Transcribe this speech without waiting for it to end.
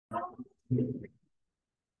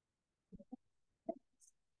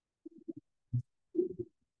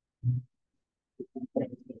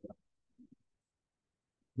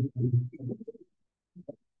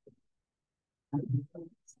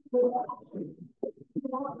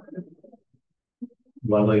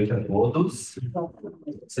Boa noite a todos.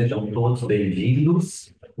 Sejam todos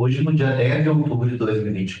bem-vindos. Hoje, no dia 10 de outubro de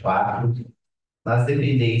 2024, nas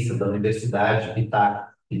dependências da Universidade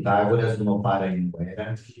Pitágoras do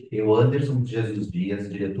Anhanguera, eu, Anderson de Jesus Dias,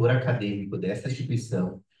 diretor acadêmico desta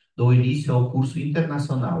instituição, dou início ao curso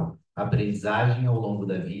internacional Aprendizagem ao longo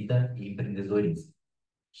da vida e Empreendedorismo.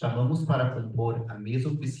 Chamamos para compor a mesa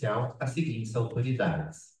oficial as seguintes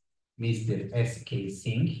autoridades: Mr. S.K.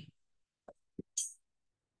 Singh,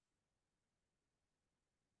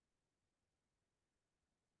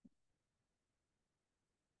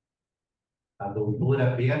 a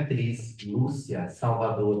doutora Beatriz Lúcia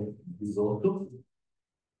Salvador Bisotto,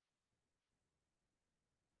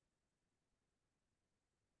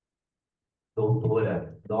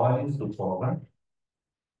 doutora Doris do Cova,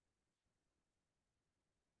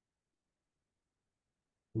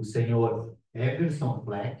 o senhor Everson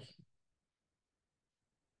Fleck,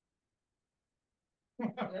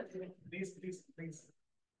 please.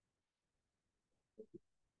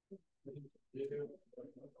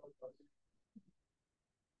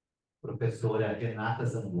 Professora Renata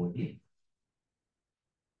Zamboni,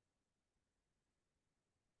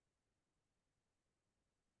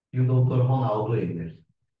 e o doutor Ronaldo Eiler.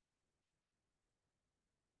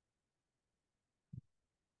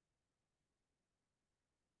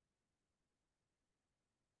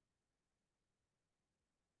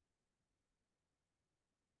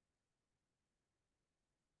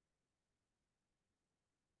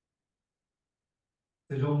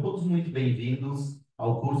 Sejam todos muito bem-vindos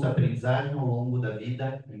ao curso Aprendizagem ao longo da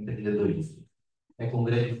vida e Empreendedorismo. É com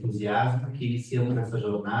grande entusiasmo que iniciamos essa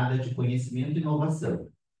jornada de conhecimento e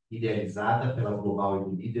inovação, idealizada pela Global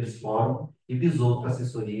Leaders Forum e Bisotto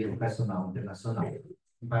Assessoria Educacional Internacional.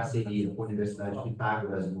 Em parceria com a Universidade de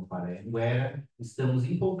Pitágoras, no Anhanguera, estamos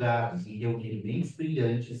empolgados em reunir mentes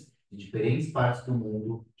brilhantes de diferentes partes do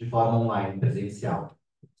mundo de forma online e presencial.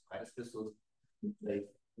 Várias pessoas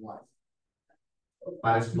online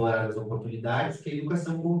para explorar as oportunidades que a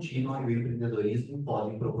educação contínua e o empreendedorismo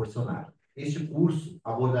podem proporcionar. Este curso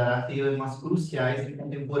abordará temas cruciais e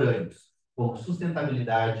contemporâneos, como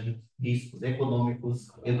sustentabilidade, riscos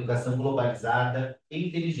econômicos, educação globalizada e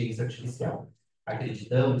inteligência artificial.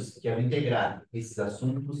 Acreditamos que, ao integrar esses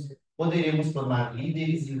assuntos, poderemos formar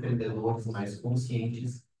líderes e empreendedores mais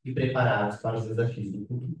conscientes e preparados para os desafios do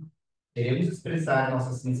futuro. Queremos expressar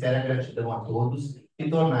nossa sincera gratidão a todos que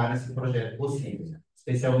tornaram esse projeto possível,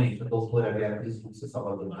 especialmente a doutora Beatriz Lúcia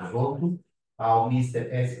Salvador Bisotto, ao Mr.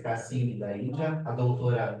 S.K. Singh da Índia, a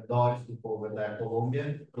doutora Doris do Povo da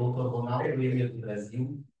Colômbia, doutor Ronaldo Eiler do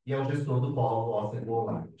Brasil e ao gestor do Polo Oster do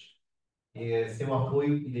Holanda. Seu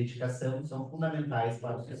apoio e dedicação são fundamentais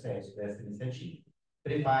para o sucesso dessa iniciativa.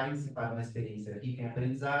 Preparem-se para uma experiência rica em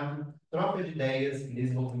aprendizado, troca de ideias e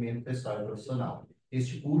desenvolvimento pessoal e profissional.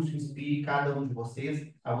 Este curso inspire cada um de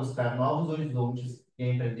vocês a buscar novos horizontes e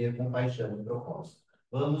a empreender com paixão e propósito.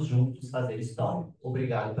 Vamos juntos fazer história.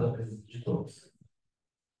 Obrigado pela presença de todos.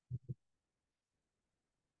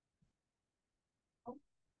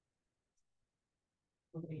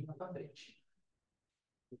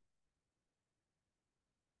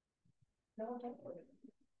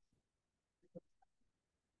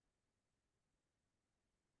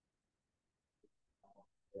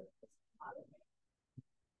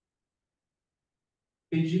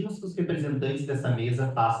 Pedimos que os representantes dessa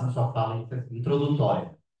mesa façam sua fala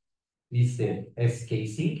introdutória. Mr. S.K.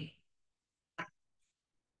 Singh.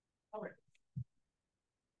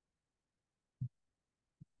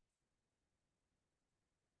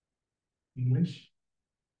 English?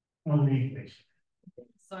 Only English.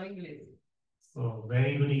 Só inglês. So,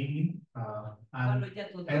 very good evening. Boa I'm noite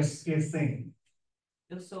a todos. S.K. Singh,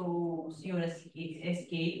 Eu sou o senhor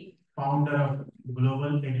SK, founder of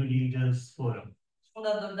Global Edu Leaders Forum.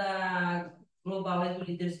 fundador da Global Edu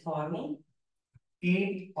Leaders Forum.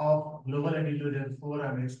 Aim of Global Edu Leaders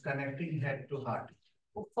Forum is connecting head to heart.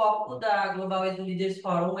 O foco da Global Edu Leaders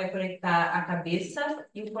Forum é conectar a cabeça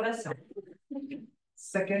e o coração.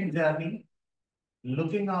 Second journey,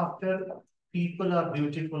 looking after people are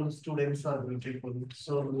beautiful, students are beautiful.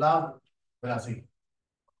 So love Brazil.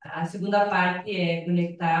 A segunda parte é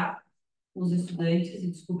conectar os estudantes e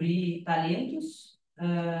descobrir talentos.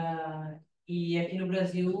 E aqui no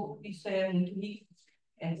Brasil isso é muito rico.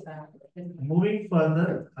 Moving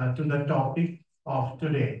further to the topic of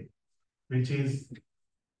today, which is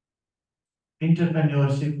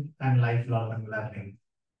entrepreneurship and lifelong learning.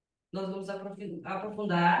 Nós vamos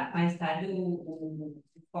aprofundar mais tarde o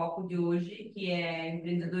foco de hoje, que é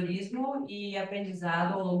empreendedorismo e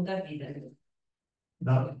aprendizado ao longo da vida.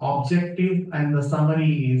 The objective and the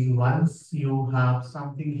summary is once you have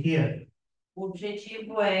something here, O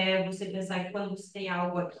objetivo é você pensar que quando você tem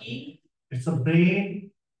algo aqui, it's a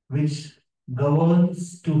brain which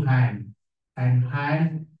governs to hand and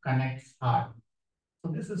hand connects heart.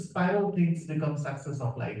 So this is spiral things become success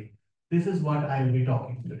of life. This is what I will be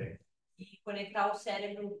talking today. e conectar o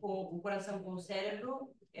cérebro com o coração com o cérebro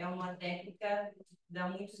é uma técnica que dá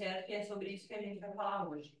muito certo e é sobre isso que a gente vai falar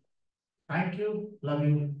hoje. Thank you. Love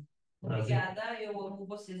you. Brazil. Obrigada, eu amo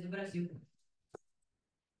vocês do Brasil.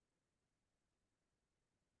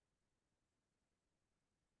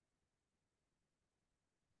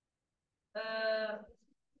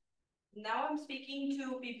 Now I'm speaking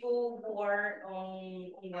to people who are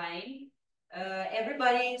online.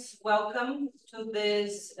 Everybody is welcome to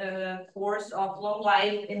this course of long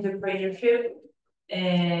life entrepreneurship.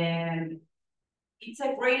 And it's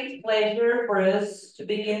a great pleasure for us to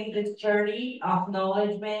begin this journey of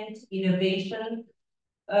knowledge, innovation,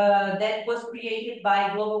 that was created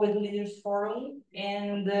by Global Leaders Forum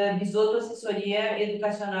and the Bisotto Assessoria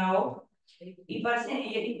Educacional in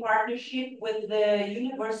partnership with the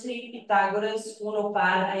University Pythagoras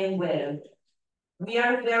Unopar Anhanguera. We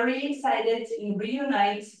are very excited to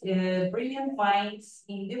reunite brilliant minds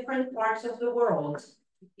in different parts of the world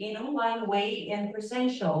in online way and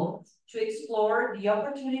presential to explore the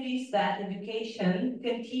opportunities that education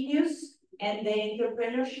continues and the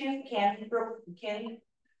entrepreneurship can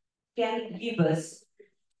give us.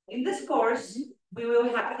 In this course, we will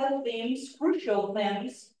have the themes, crucial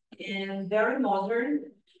themes, and very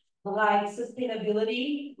modern, like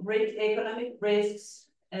sustainability, economic risks,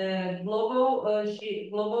 globalized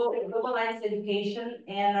education,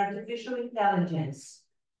 and artificial intelligence.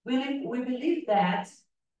 We believe that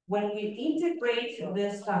when we integrate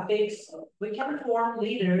these topics, we can form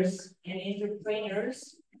leaders and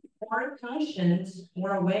entrepreneurs more conscious,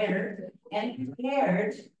 more aware, and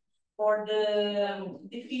prepared for the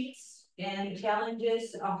defeats and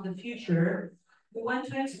challenges of the future. We want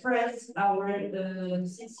to express our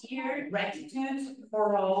sincere gratitude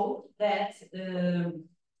for all that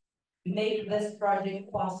make this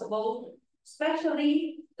project possible,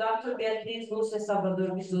 especially Dr. Beatriz Lúcia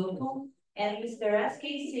Salvador Bisotto and Mr.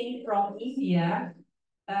 S.K. Singh from India,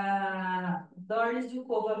 Doris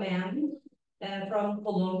Dukova ma'am from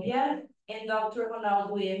Colombia, and Dr.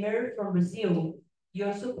 Ronaldo Emer from Brazil.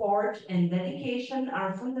 Your support and dedication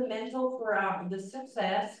are fundamental for the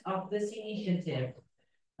success of this initiative.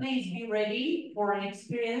 Please be ready for an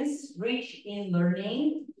experience rich in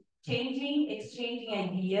learning, exchanging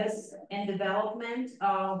ideas, and development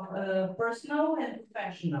of personal and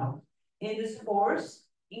professional. In this course,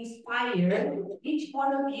 inspire each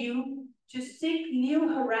one of you to seek new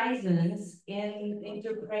horizons in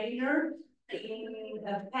entrepreneur, in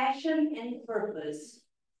passion and purpose.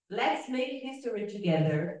 Let's make history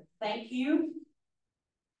together. Thank you.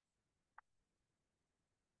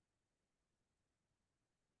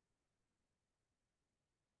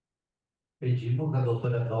 Pedimos à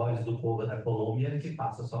doutora Doris Dukova da Colômbia que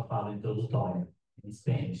faça sua fala introdutória em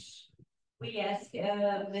Spanish. We ask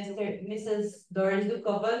Mrs. Doris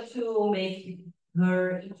Dukova to make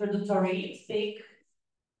her introductory speak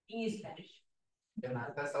in Spanish.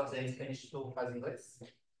 Renata, só dizer em Spanish, tu faz inglês?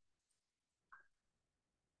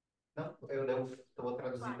 Não, eu vou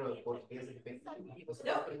traduzir para o português e depois você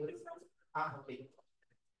fala para inglês. Ah, ok.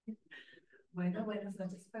 Bueno, buenas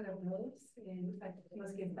noches para todos,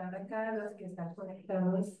 los que están acá, los que están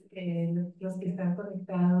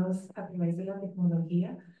conectados a través de la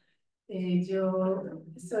tecnología. Yo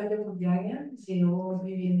soy de Bulgaria, llevo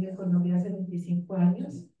viviendo en Colombia hace 25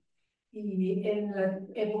 años y en la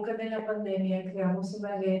época de la pandemia creamos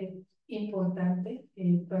una red importante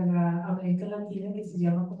para América Latina que se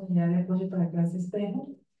llama Comunidad de Apoyo para Clase Espejo.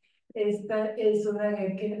 Esta es una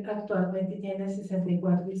red que actualmente tiene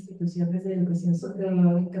 64 instituciones de educación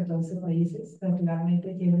superior en 14 países.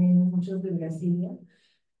 Naturalmente tienen muchos de Brasilia.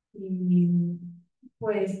 Y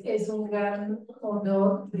pues es un gran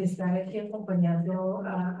honor de estar aquí acompañando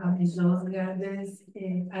a mis dos grandes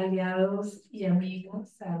aliados y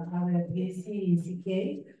amigos, a Beatriz y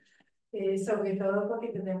Siquei, sobre todo porque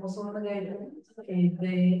tenemos un reto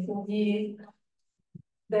de unir,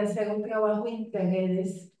 de hacer un trabajo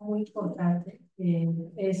interredes muy importante.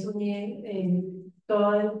 Es unir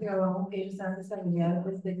todo el trabajo que ellos han desarrollado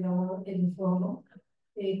desde el foro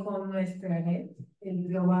con nuestra red. El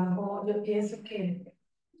trabajo, yo pienso que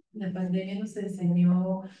la pandemia nos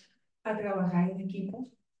enseñó a trabajar en equipo,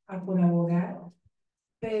 a colaborar,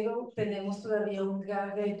 pero tenemos todavía un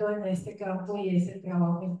gran reto en este campo y es el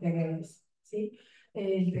trabajo integral, ¿sí?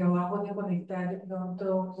 El trabajo de conectar de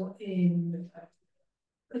pronto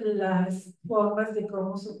las formas de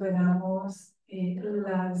cómo superamos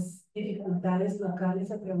las dificultades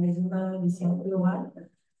locales a través de una visión global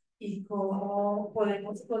y cómo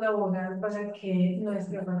podemos colaborar para que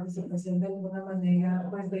nuestra participación de alguna manera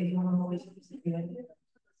pues deje una huella positiva.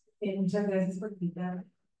 Muchas gracias por invitarme.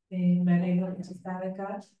 Me alegro mucho estar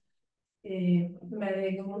acá. Me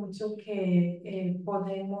alegro mucho que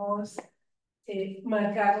podemos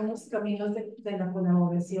marcar unos caminos de la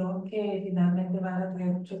colaboración que finalmente van a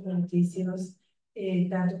traer muchos beneficios,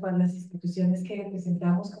 tanto para las instituciones que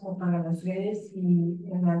representamos como para las redes y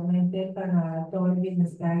realmente para todo el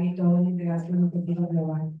bienestar y todo el liderazgo educativo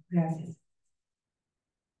global. Gracias.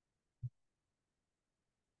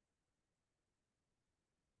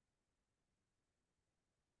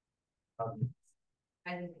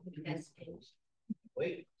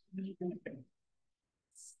 Oi?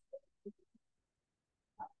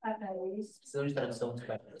 Precisam de tradução de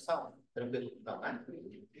pessoal? Tranquilo? Não, né?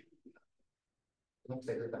 Não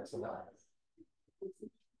precisa de tradução da hora.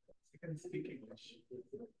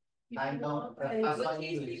 Ah, então, faça só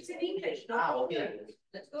em inglês. Ah, ok.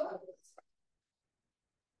 Let's go.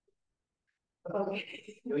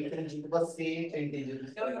 Eu entendi de você, eu entendi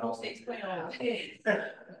do Eu não sei espanhol.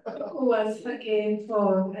 Once again,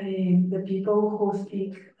 for the people who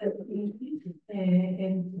speak English,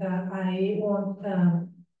 and I want,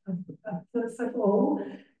 first of all,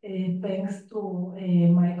 thanks to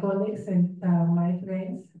my colleagues and my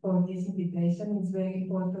friends for this invitation. It's very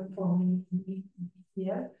important for me to be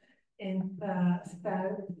here and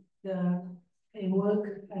start the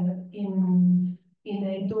work in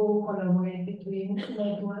a to collaborate between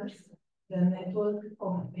networks, the network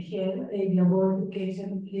of health, a global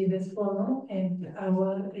education leaders forum, and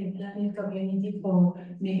our planning community for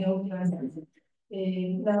middle classes.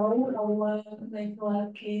 Now our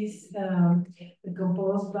network is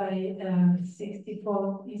composed by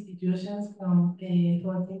 64 institutions from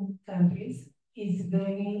 14 countries. It's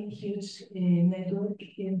very huge network.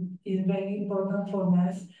 It's very important for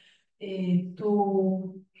us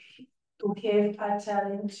to have a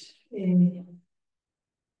challenge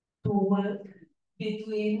to work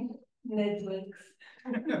between networks.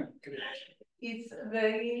 It's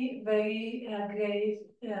very, very great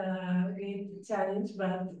challenge,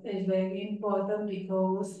 but it's very important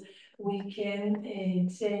because we can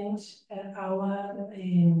change our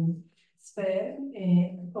sphere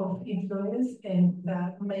of influence and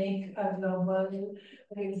make a global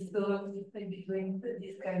resource between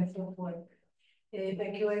these kinds of work.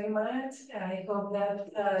 Thank you very much. I hope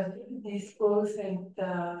that these books and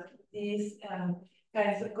these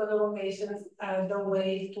kinds of collaborations are the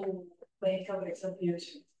way to make a better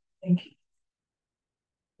future. Thank you.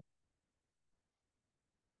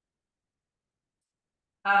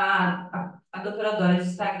 A doutora Doris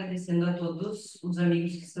está agradecendo a todos os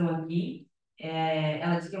amigos que estão aqui.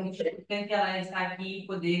 Ela diz que é muito importante ela estar aqui e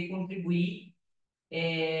poder contribuir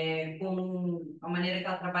com a maneira que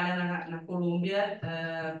ela trabalha na Colômbia,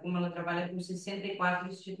 como ela trabalha com 64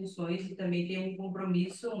 instituições e também tem um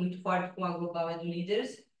compromisso muito forte com a Global Ed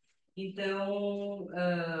Leaders. Então,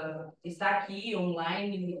 estar aqui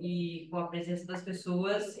online e com a presença das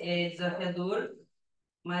pessoas é desafiador,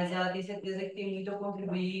 mas ela tem certeza que tem muito a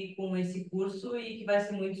contribuir com esse curso e que vai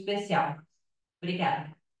ser muito especial.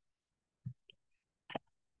 Obrigada.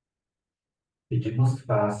 Pedimos que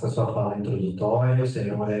faça sua fala introdutória o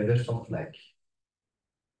senhor Everson Fleck.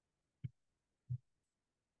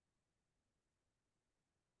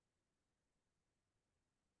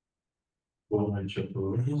 Boa noite a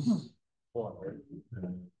todos. Boa noite.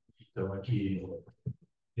 Então, aqui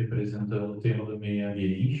representando o tema do meio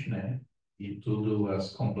ambiente, né? E tudo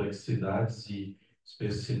as complexidades e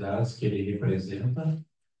especificidades que ele representa,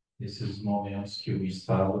 esses momentos que o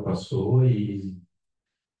Estado passou e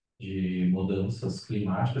de mudanças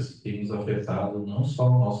climáticas que têm nos afetado não só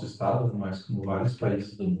o nosso Estado, mas como vários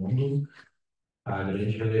países do mundo, a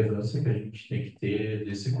grande relevância que a gente tem que ter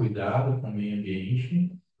desse cuidado com o meio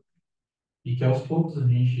ambiente e que aos poucos a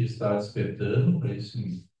gente está despertando para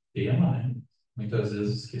esse tema, né? Muitas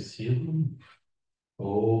vezes esquecido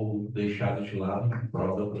ou deixado de lado em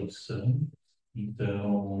prol da produção.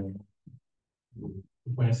 Então,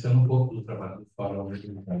 conhecendo um pouco do trabalho do Fórum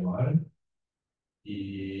agora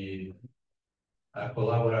e a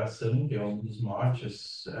colaboração, que é um dos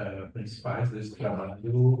motes principais desse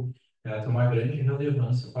trabalho, ela tem uma grande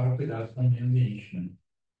relevância para o cuidado com o meio ambiente, né?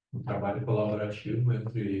 O trabalho colaborativo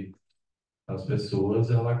entre As pessoas,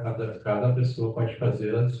 cada pessoa pode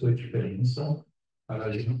fazer a sua diferença para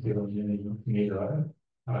a gente ter um dia melhor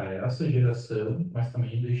para essa geração, mas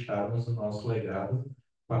também deixarmos o nosso legado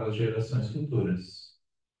para as gerações futuras.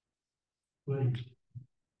 Foi.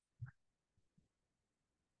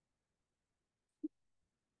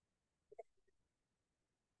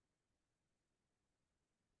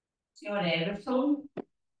 Senhor Everson.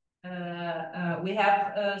 We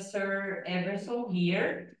have Sir Everson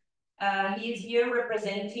here. He is here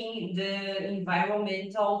representing the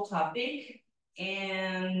environmental topic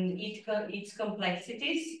and its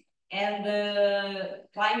complexities and the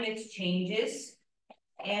climate changes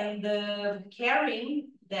and the caring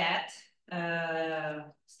that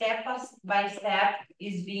step by step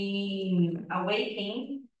is being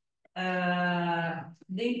awakened,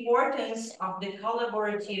 the importance of the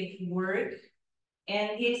collaborative work.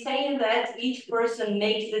 And he's saying that each person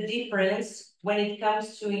makes the difference when it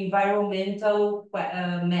comes to environmental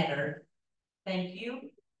matter. Thank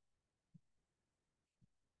you.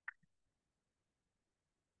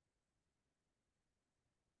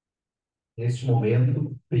 Neste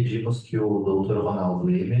momento, pedimos que o Dr. Ronaldo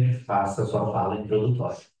Emer faça sua fala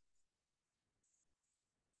introdutória.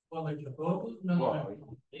 Boa noite a todos, meu nome é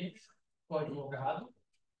Luiz, sou advogado,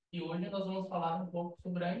 e hoje nós vamos falar um pouco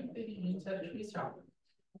sobre a inteligência artificial.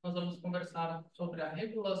 Nós vamos conversar sobre a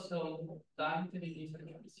regulação da inteligência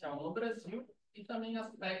artificial no Brasil e também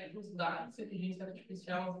aspectos da inteligência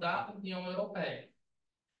artificial da União Europeia.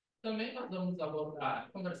 Também nós vamos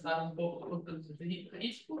conversar um pouco sobre os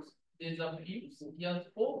riscos, desafios e as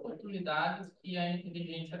oportunidades que a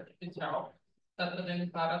inteligência artificial está trazendo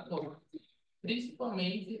para todos,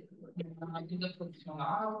 principalmente na vida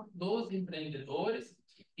profissional dos empreendedores,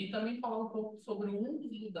 e também falar um pouco sobre o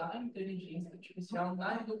uso da inteligência artificial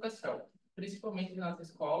na educação, principalmente nas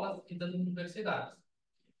escolas e das universidades.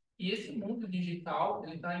 E esse mundo digital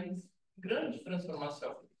está em grande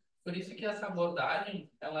transformação. Por isso que essa abordagem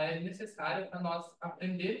ela é necessária para nós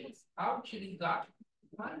aprendermos a utilizar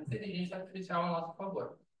a inteligência artificial a nosso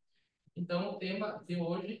favor. Então, o tema de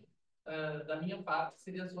hoje, da minha parte,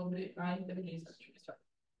 seria sobre a inteligência artificial.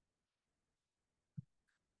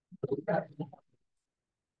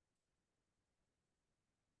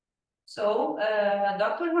 So,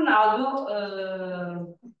 Dr.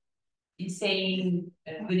 Ronaldo is saying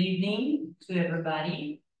good evening to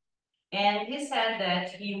everybody. And he said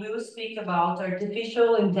that he will speak about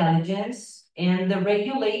artificial intelligence and the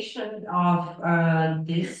regulation of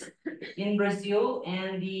this in Brazil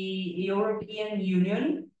and the European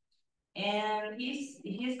Union. And he's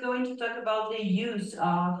going to talk about the use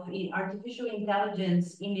of artificial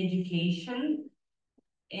intelligence in education.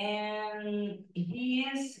 And he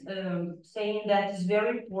is saying that it's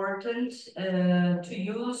very important to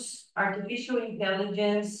use artificial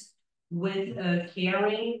intelligence with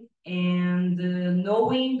caring and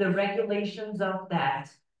knowing the regulations of that.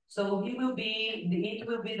 So it will be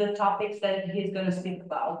the topics that he's going to speak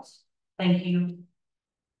about. Thank you.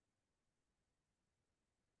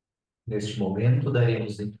 Neste momento,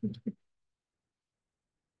 daremos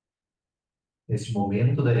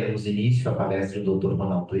início à palestra do Dr.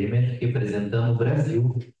 Ronaldo Emer, representando o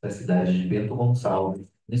Brasil, da cidade de Bento Gonçalves,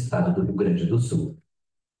 no estado do Rio Grande do Sul.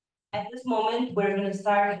 At this moment, we're going to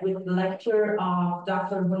start with the lecture of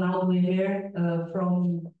Dr. Ronaldo Emer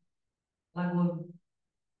from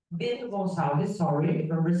Bento Gonçalves,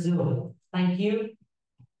 from Brazil. Thank you.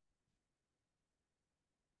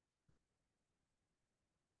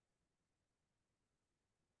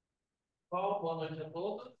 Boa noite a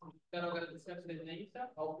todos. Quero agradecer a presença,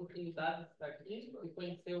 a oportunidade de estar aqui e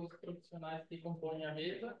conhecer os profissionais que compõem a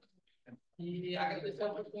mesa e agradecer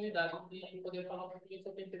a oportunidade de poder falar um pouquinho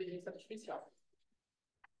sobre a inteligência artificial.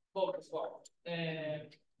 Bom, pessoal,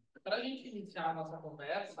 para a gente iniciar a nossa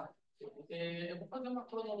conversa, eu vou fazer uma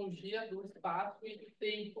cronologia do espaço e do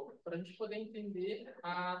tempo para a gente poder entender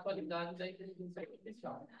a atualidade da inteligência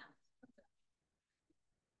artificial.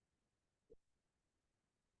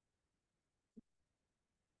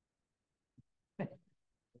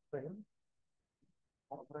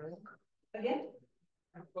 Again?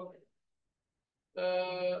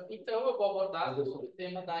 Então, eu vou abordar o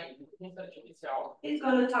tema da inteligência artificial. He's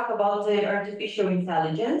going to talk about the artificial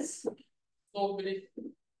intelligence. Sobre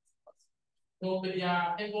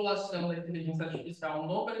a regulação da inteligência artificial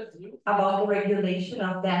no Brasil. About the regulation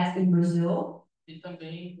of that in Brazil. E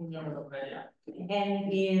também na União Europeia.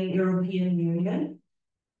 And in European Union.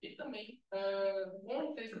 E também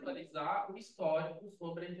contextualizar o histórico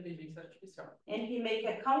sobre a inteligência artificial. And he make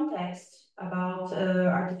a context about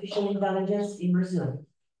artificial intelligence in Brazil.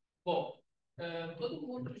 Bom, todo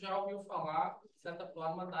mundo já ouviu falar de certa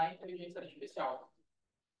forma, da inteligência artificial.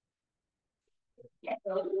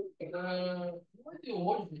 Então, não é de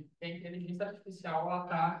hoje que a inteligência artificial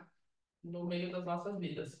está no meio das nossas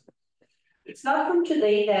vidas. It's not from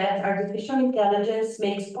today that artificial intelligence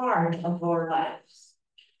makes part of our lives.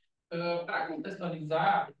 Para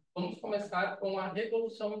contextualizar, vamos começar com a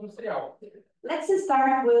Revolução Industrial. Let's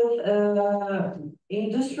start with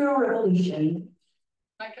Industrial Revolution.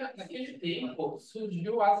 Naquele tempo,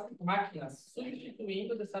 surgiu as máquinas,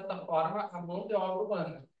 substituindo, de certa forma, a mão de obra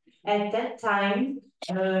humana. At that time,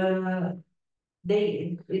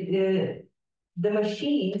 the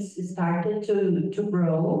machines started to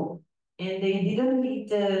grow, and they didn't need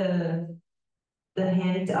the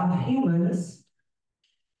hand of humans.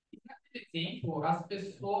 Naquele tempo, as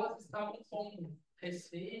pessoas estavam com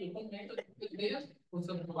receio, com medo de perder o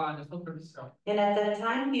seu trabalho, a sua profissão. And at that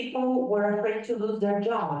time, people were afraid to lose their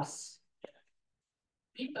jobs.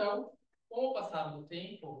 Então, com o passar do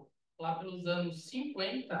tempo, lá pelos anos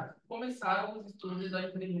 50, começaram os estudos da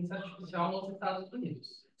inteligência artificial nos Estados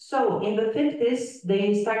Unidos. So in the 50s,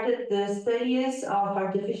 they started the studies of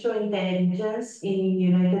artificial intelligence in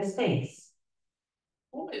United States.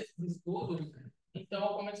 Com esses estudos,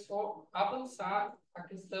 então começou a avançar a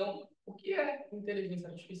questão: o que é inteligência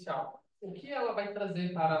artificial? O que ela vai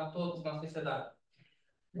trazer para todos na sociedade?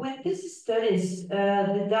 With these studies,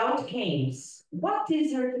 the doubt came: what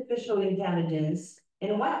is artificial intelligence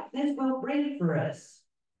and what this will bring for us?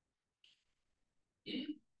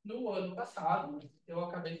 E no ano passado, eu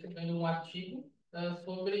acabei escrevendo um artigo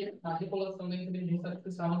sobre a regulação da inteligência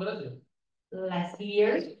artificial no Brasil. Last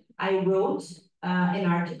year, I wrote an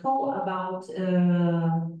article about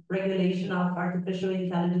regulation of artificial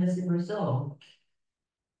intelligence in Brazil.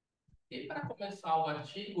 E para começar o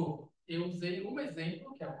artigo, eu usei um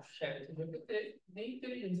exemplo, que é o ChatGPT, de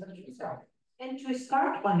inteligência artificial. And to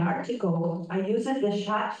start my article, I used the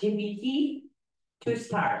ChatGPT to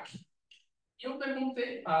start. E eu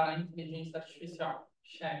perguntei para a inteligência artificial,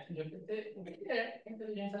 ChatGPT, o que é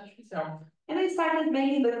inteligência artificial? And I started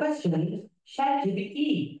making the question,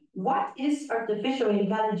 ChatGPT, what is artificial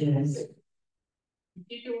intelligence? O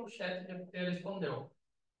que o ChatGPT respondeu?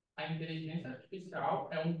 A inteligência artificial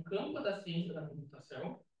é um campo da ciência da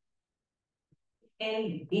computação.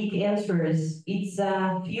 And it answers, it's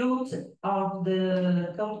a field of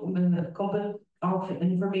the of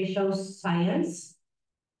information science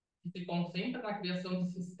Que se concentra na criação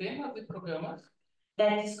de sistemas e programas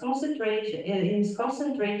that is concentrated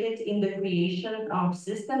in the creation of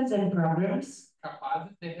systems and programs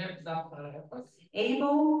capazes de realizar tarefas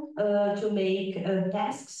able to make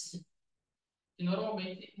tasks que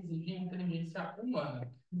normalmente exigem inteligência humana.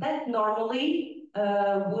 that normally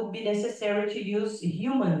would be necessary to use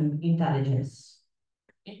human intelligence.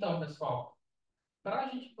 Então, pessoal, para a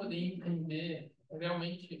gente poder entender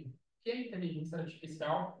realmente o que é inteligência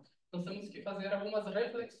artificial, nós temos que fazer algumas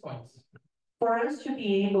reflexões. For us to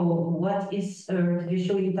be able, what is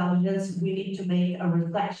artificial intelligence, we need to make a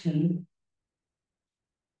reflection.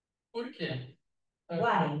 Por quê?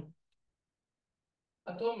 Why?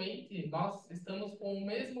 Atualmente, nós estamos com o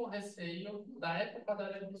mesmo receio da época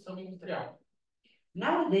da Revolução Industrial.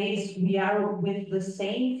 Nowadays, we are with the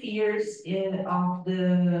same fears of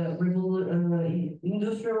the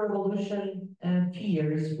Industrial Revolution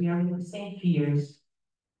fears. We are with the same fears.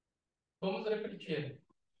 Vamos repetir.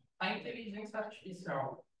 A inteligência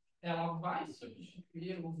artificial, ela vai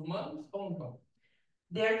substituir os humanos ou não?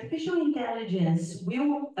 The artificial intelligence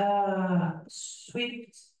will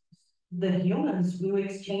sweep the humans, will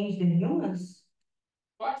exchange the humans.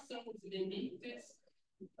 Quais são os limites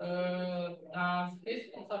das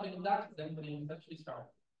responsabilidades da inteligência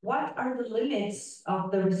artificial? What are the limits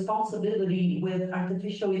of the responsibility with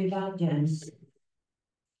artificial intelligence?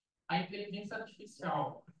 A inteligência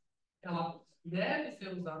artificial, ela deve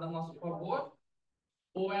ser usada a nosso favor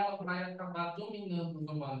ou ela vai acabar dominando os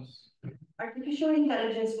humanos? Artificial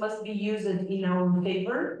intelligence must be used in our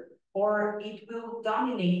favor or it will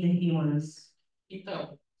dominate the humans.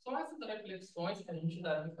 Então, são essas reflexões que a gente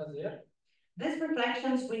deve fazer. These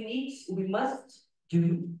reflections we must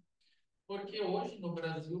do. Porque hoje no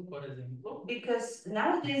Brasil, por exemplo, because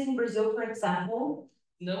nowadays in Brazil, for example,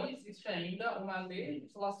 não existe ainda uma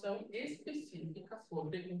legislação específica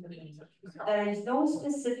sobre inteligência artificial. There is no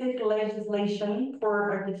specific legislation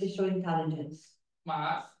for artificial intelligence.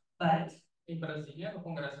 But em Brasília, no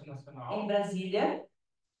Congresso Nacional, in Brasília,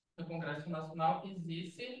 no Congresso Nacional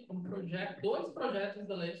existe dois projetos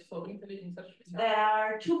de lei sobre inteligência artificial. There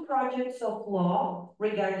are two projects of law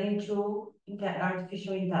regarding to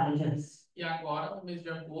artificial intelligence. E agora, no mês de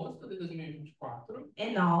agosto de 2024,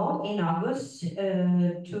 And now in August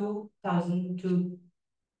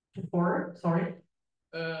 2024, sorry,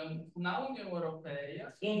 na União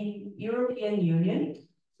Europeia, in European Union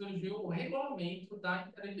surgiu o regulamento da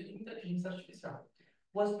inteligência artificial.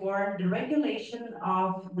 was born the regulation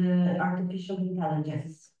of the artificial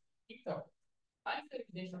intelligence. Então, a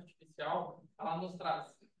inteligência artificial, ela nos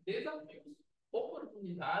traz desafios,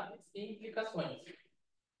 oportunidades e implicações.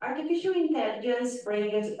 Artificial intelligence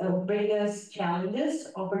bring us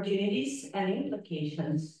challenges, opportunities, and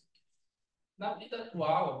implications. Na vida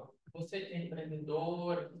atual, você é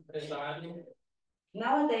empreendedor, empresário,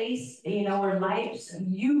 Nowadays, in our lives,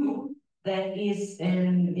 you that is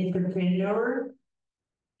an entrepreneur,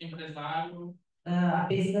 empresário, a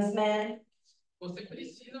businessman, você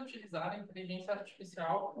precisa utilizar a inteligência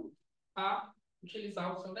artificial a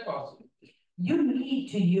utilizar o seu negócio. you need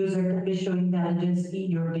to use artificial intelligence in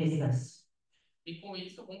your business. E com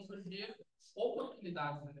isso vão surgir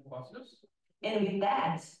oportunidades de negócios And with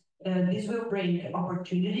that, this will bring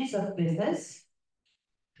opportunities of business,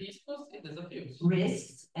 riscos e desafios.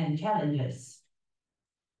 risks, and challenges.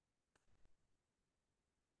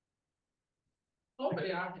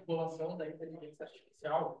 Sobre a regulação da inteligência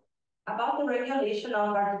artificial, About the regulation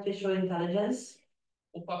of artificial intelligence,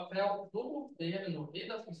 o papel do governo e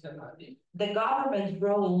da sociedade the government's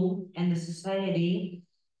role and the society,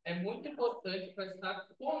 é muito importante para estar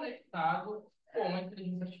conectado com a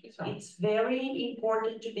inteligência artificial. it's very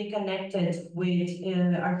important to be connected with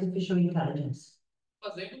artificial intelligence.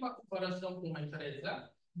 Fazendo uma comparação com uma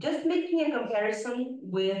empresa, Just making a comparison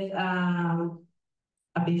with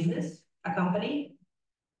a business, a company,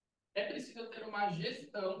 é preciso ter uma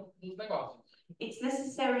gestão dos negócios. it's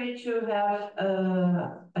necessary to have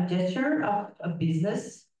a gesture of a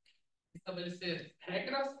business, Estabelecer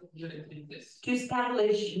regras, diretrizes, to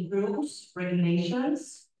establish rules,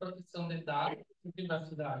 regulations, proteção de dados e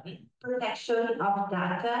privacidade, protection of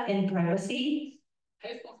data and privacy,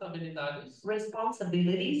 responsabilidades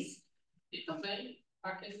responsibilities, e também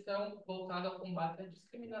a questão voltada ao combate à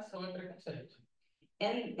discriminação e preconceito.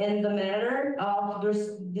 and the matter of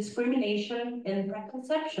discrimination and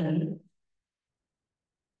preconception.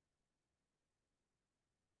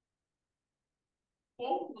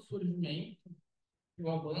 Com o surgimento e o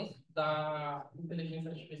avanço da inteligência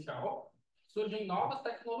artificial, surgem novas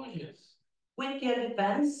tecnologias. With the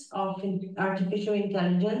advance of artificial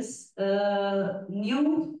intelligence,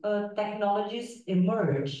 new technologies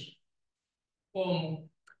emerge, Como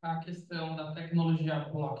a questão da tecnologia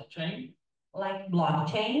blockchain, like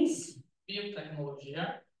blockchains,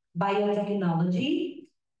 biotecnologia, biotechnology,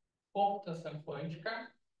 computação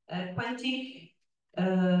quântica, quantic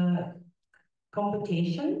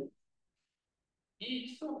computation, e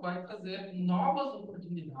isso vai trazer novas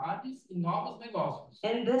oportunidades e novos negócios.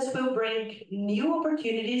 and this will bring new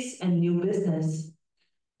opportunities and new business.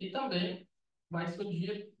 E também vai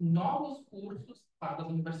surgir novos cursos para as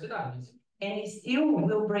universidades. And it still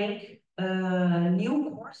will bring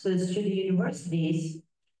new courses to the universities,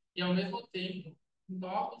 E, ao mesmo tempo,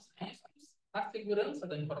 novos riscos à segurança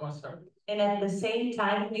da informação. and at the same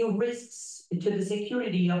time, new risks to the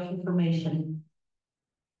security of information.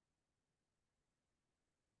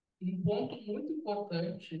 Um ponto muito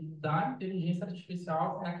importante da inteligência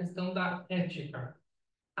artificial é a questão da ética.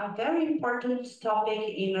 A very important topic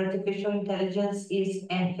in artificial intelligence is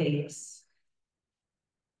ethics.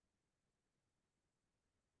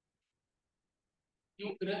 E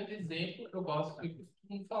um grande exemplo que eu gosto e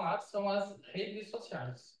costumo falar são as redes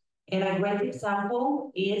sociais. And a great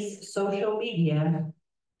example is social media,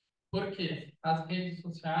 Porque as redes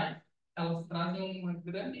sociais, elas trazem uma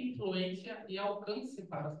grande influência e alcance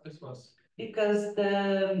para as pessoas. because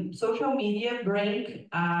the social media bring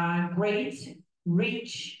a great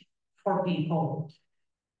reach for people.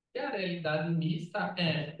 E a realidade mista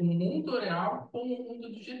é o mundo real com o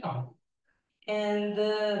mundo digital. And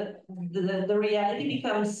the reality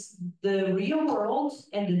becomes the real world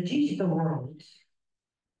and the digital world.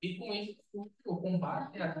 E com isso surge o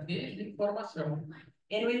combate à desinformação.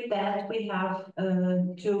 And with that, we have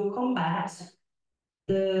to combat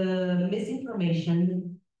the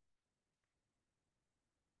misinformation.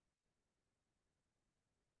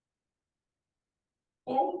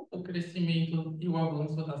 Com o crescimento e o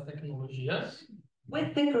avanço das tecnologias,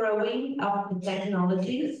 With the growing of the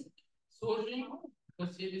technologies, surgem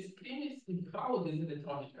possíveis crimes e fraudes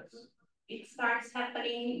eletrônicas. it starts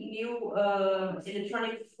happening new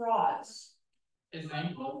electronic frauds.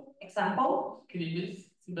 Exemplo, Example, crimes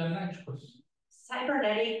cibernéticos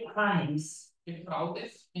cybernetic crimes e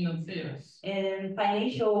fraudes financeiras. and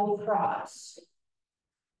financial frauds.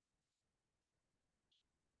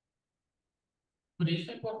 Por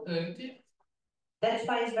isso é importante That's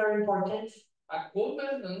why it's very important a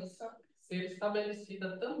governança ser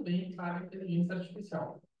estabelecida também para a inteligência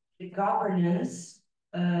artificial. the governance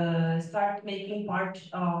start making part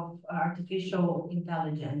of artificial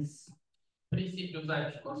intelligence. Princípios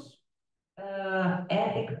éticos,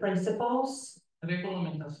 Ethic principles,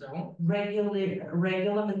 regulamentação,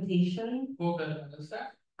 regulation,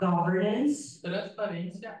 governança, governance,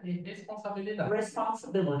 transparência e responsabilidade.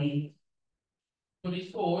 responsibility. Por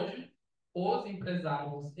isso, hoje, os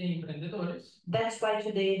empresários e empreendedores That's why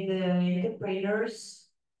today the entrepreneurs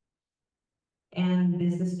and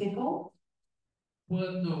business people,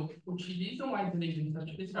 quando utilizam a inteligência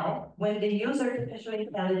artificial, when they use artificial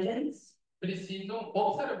intelligence, precisam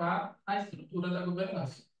observar a estrutura da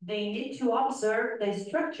governança. they need to observe the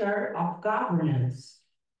structure of governance.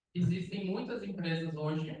 Existem muitas empresas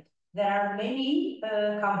hoje There are many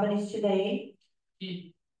companies today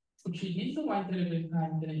que utilizam a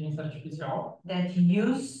inteligência artificial that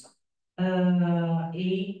use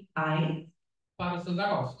AI para os seus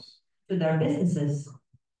negócios. to their businesses.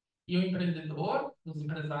 E o empreendedor, os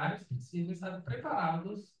empresários, precisam estar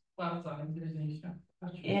preparados para usar a inteligência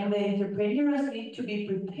artificial. And the entrepreneurs need to be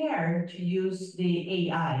prepared to use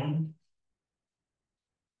the AI.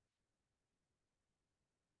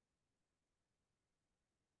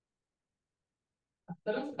 A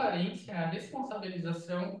transparência, a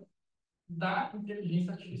responsabilização da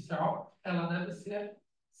inteligência artificial, ela deve ser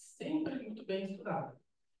sempre muito bem estudada.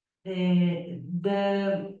 In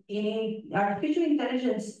artificial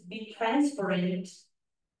intelligence be transparent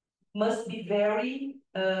must be very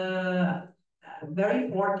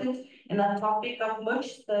important and a topic of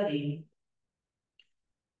much study.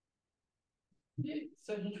 E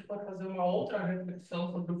se a gente for fazer uma outra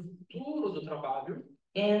reflexão sobre o futuro do trabalho,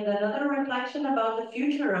 And another reflection about the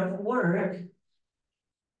future of work,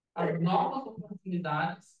 as novas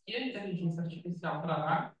oportunidades que a inteligência artificial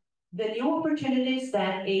trará, the new opportunities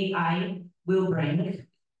that AI will bring,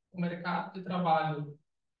 o mercado de trabalho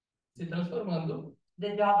se transformando,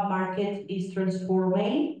 the job market is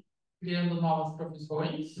transforming, criando novas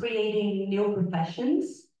profissões, creating new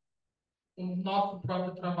professions, o nosso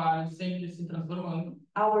próprio trabalho sempre se transformando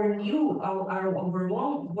our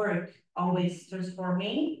own work always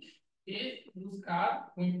transforming, e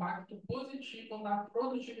buscar um impacto positivo na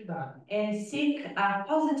produtividade. and seek a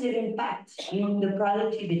positive impact in the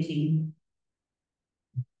productivity.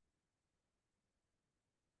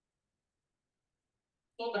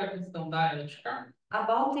 Sobre a questão da ética,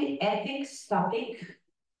 About the ethics topic,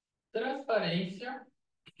 transparência,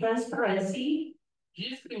 transparency,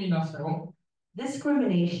 discriminação,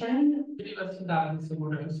 discrimination, privacidade e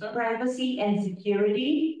segurança privacy and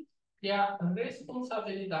security, e a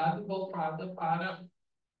responsabilidade voltada para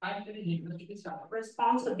a inteligência artificial.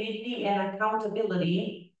 responsibility and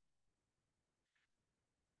accountability.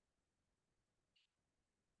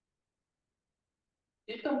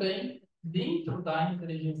 E também, dentro da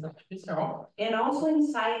inteligência artificial, And also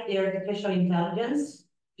inside the artificial intelligence,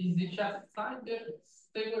 existe a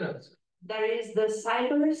cibersegurança. there is the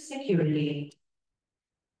cyber security.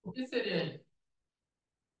 O que seria isso?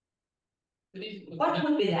 Riscos, What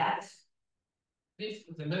would be that?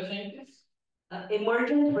 riscos emergentes,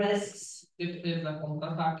 Emergent risks, defesa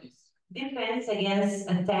contra ataques, defense against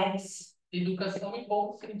attacks, educação e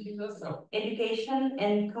conscientização. education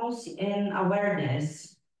and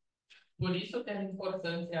awareness. Por isso que é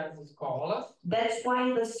importante as escolas, That's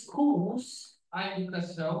why the schools, a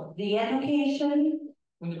educação, the education,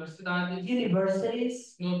 universidades,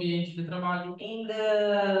 universities, no ambiente de trabalho, in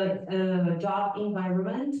the job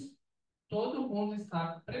environment, todo mundo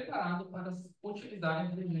está preparado para utilizar a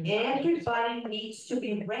inteligência artificial. everybody needs to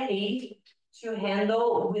be ready to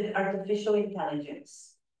handle with artificial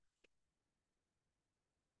intelligence.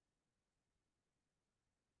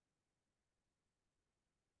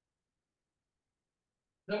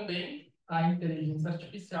 Também a inteligência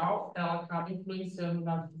artificial, ela acaba influenciando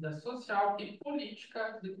na vida social e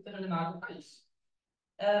política de determinado país.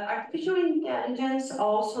 Artificial intelligence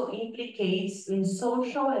also implicates in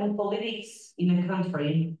social and politics in a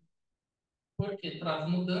country Porque traz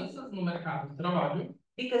mudanças no mercado de trabalho,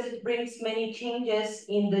 because it brings many changes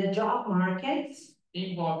in the job market.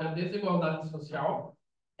 envolve a desigualdade social,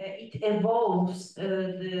 It involves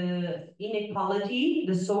the inequality,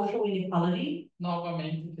 the social inequality,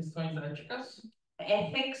 novamente questões éticas,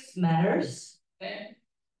 ethics matters,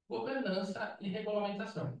 governança e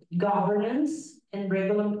regulamentação. governance and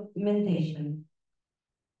regulation.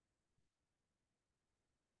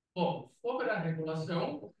 Bom, sobre a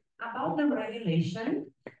regulação, About the regulation,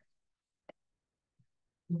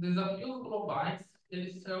 os desafios globais,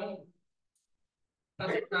 eles são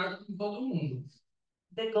praticado em todo o mundo.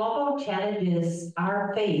 The global challenges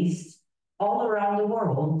are faced all around the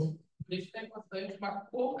world. Por isso é importante uma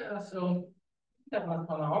cooperação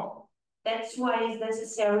internacional That's why it's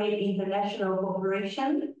necessary international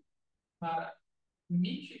cooperation para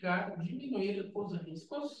mitigar, diminuir os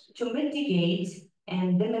riscos to mitigate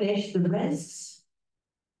and diminish the risks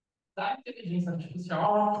da inteligência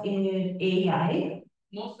artificial of AI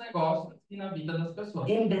nos negócios e na vida das pessoas.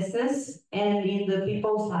 in business and in the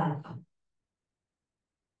people's life.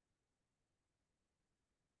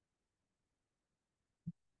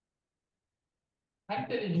 A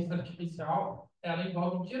inteligência artificial, ela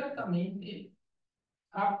envolve diretamente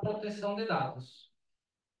a proteção de dados.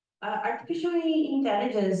 Artificial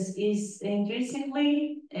intelligence is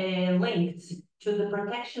intrinsically linked to the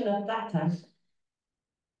protection of data.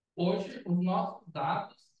 Hoje, os nossos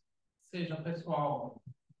dados, seja pessoal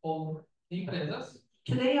ou de empresas,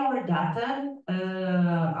 Today, our data,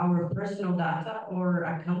 our personal data or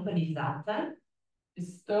a company's data,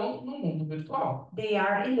 estão no mundo virtual. they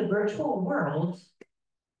are in the virtual world.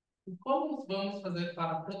 E como vamos fazer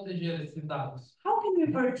para proteger esses dados? How can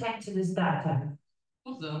we protect this data?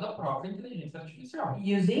 Usando a própria inteligência artificial.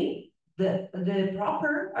 Using the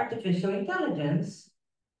proper artificial intelligence.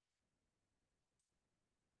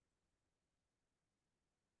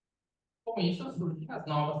 Com isso surgem as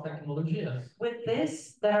novas tecnologias. With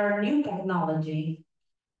this, there are new technology,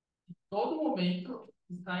 Todo momento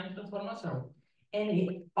está em transformação.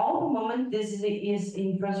 and all the moment this is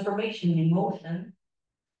in transformation, in motion,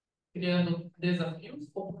 Criando desafios,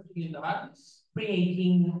 oportunidades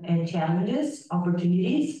creating challenges,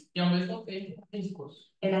 opportunities, e, ao mesmo tempo, riscos.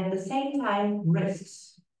 and at the same time,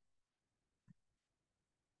 risks.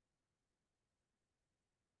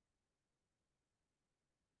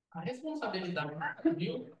 A responsabilidade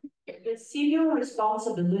civil The civil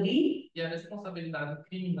responsibility e a responsabilidade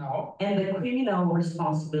criminal and the criminal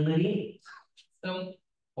responsibility são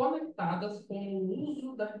conectadas com o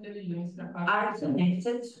uso da inteligência are artificial.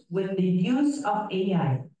 connected with the use of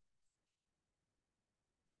AI.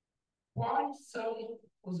 Quais são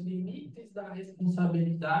os limites da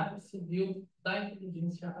responsabilidade civil da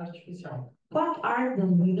inteligência artificial? What are the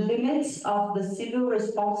limits of the civil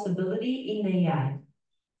responsibility in AI?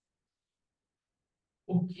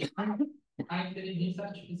 O que a inteligência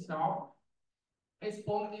artificial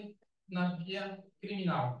responde na via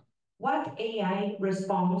criminal? What AI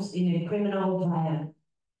responds in a criminal via?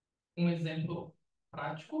 Exemplo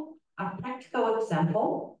prático: A practical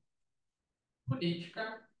example,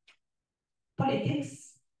 política,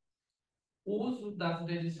 politics, uso das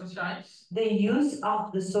redes sociais, the use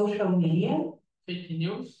of the social media, fake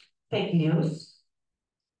news, fake news,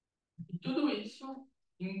 e tudo isso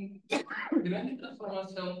em grande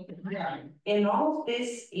transformação diária. and all of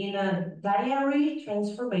this in a diary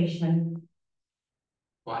transformation.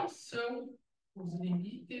 Quais são os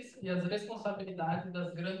limites e as responsabilidades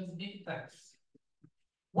das grandes big techs?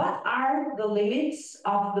 What are the limits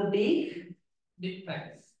of the Big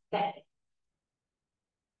techs. tech?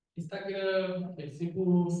 Instagram,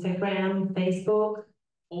 Facebook, Instagram, Facebook,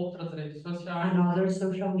 outras redes sociais. and other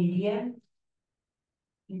social media.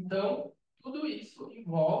 Então, tudo isso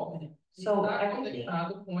envolve So estar everything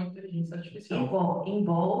conectado com a inteligência artificial.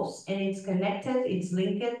 involves and it's connected, it's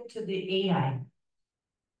linked to the AI.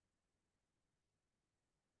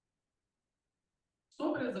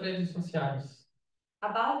 Sobre as redes sociais,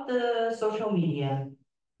 About the social media,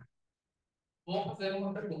 vou fazer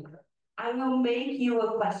uma pergunta. I will make you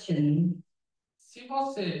a question. Se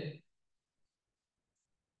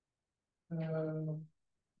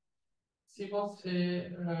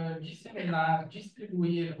você ah, disseminar,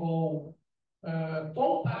 distribuir ou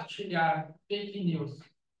compartilhar fake news,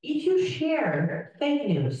 If you share fake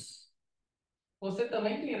news, você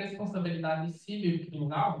também tem responsabilidade civil e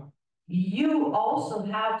criminal? you also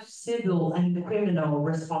have civil and criminal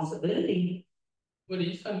responsibility. Por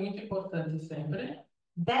isso é muito importante sempre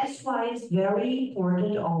That's why it's very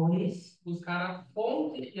important always buscar a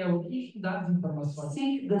fonte e a origem das informações.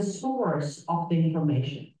 seek the source of the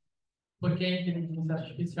information. Porque a inteligência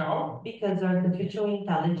artificial, Because artificial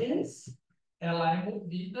intelligence ela é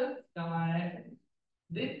movida, ela é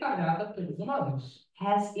detalhada pelos humanos.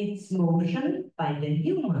 has its motion by the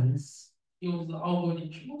humans, E os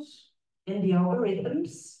algoritmos and the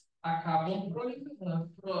algorithms acabam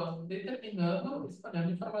determinando,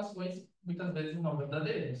 espalhando informações muitas vezes não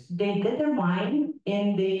verdadeiras. they determine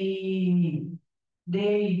and they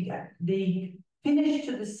finish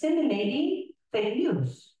to disseminating fake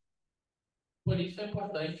news. Por isso é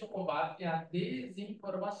importante o combate à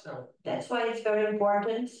desinformação. That's why it's very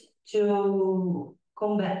important to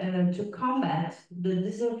to combat the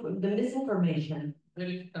misinformation,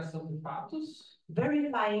 verificação de fatos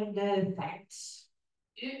verifying the facts,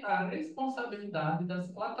 e a responsabilidade das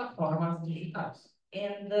plataformas digitais.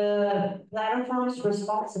 and the platform's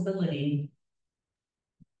responsibility.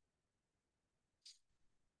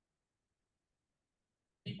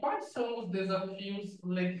 E quais são os desafios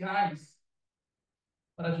legais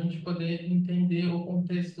para a gente poder entender o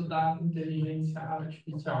contexto da inteligência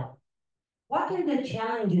artificial? What are the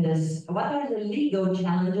challenges? What are the legal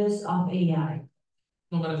challenges of AI?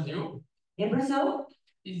 No Brasil, In Brazil,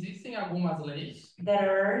 existem algumas leis there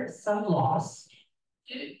are some laws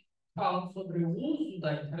que falam sobre o uso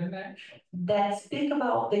da internet, that speak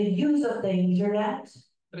about the use of the internet,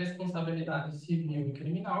 responsabilidade civil e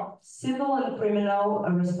criminal, civil and criminal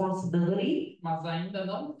responsibility, mas ainda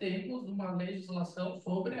não temos uma legislação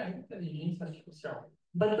sobre a inteligência artificial.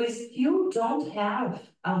 but we still don't have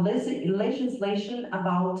a legislation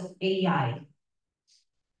about AI.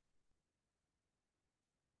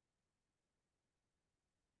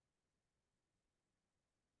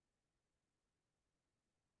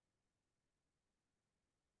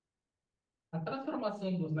 A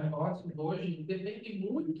transformação dos negócios hoje depende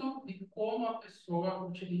muito de como a pessoa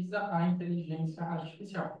utiliza a inteligência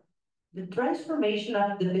artificial. The transformation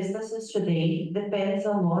of the businesses today depends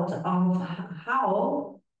a lot on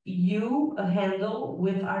how you handle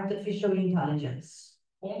with artificial intelligence.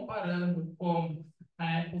 Comparando com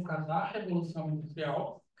a época da Revolução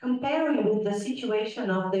Industrial, Comparing with the situation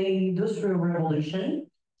of the Industrial Revolution,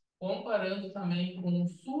 comparando também com o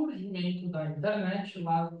surgimento da internet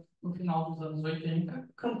lá no final dos anos 80,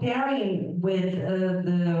 comparing with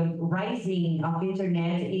the rising of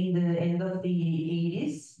internet in the end of the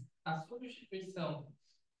 80s, a substituição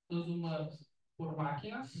dos humanos por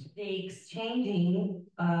máquinas, the exchanging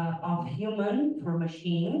of human for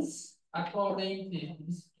machines, atualmente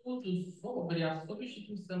estudos sobre a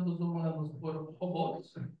substituição dos humanos por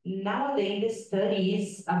robôs, nowadays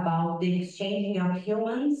studies about the exchanging of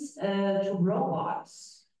humans to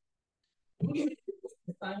robots. tudo isso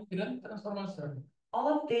está em grande transformação.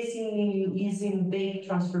 All of this is in big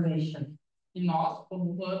transformation. E nós,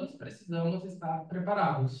 como humanos, precisamos estar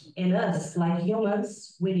preparados. And us, like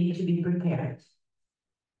humans, we need to be prepared.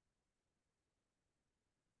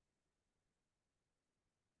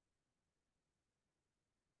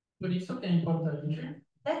 Por isso que é importante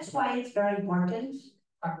That's why it's very important,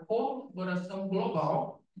 a colaboração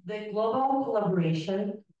global the global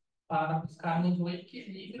collaboration para buscarmos o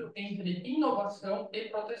equilíbrio entre inovação e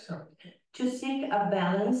proteção. to seek a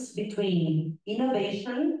balance between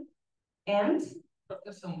innovation and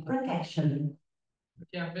Proteção, protection,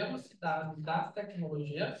 porque a velocidade das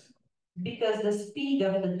tecnologias because the speed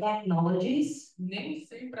of the technologies nem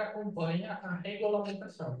sempre acompanha a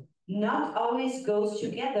regulamentação. not always goes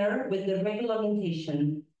together with the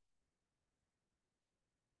regulation.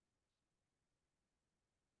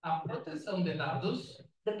 A proteção de dados,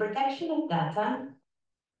 The protection of data,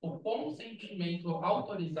 o consentimento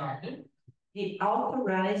autorizado, the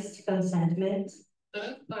authorized consentment,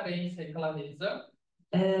 transparência e clareza,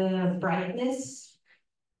 brightness,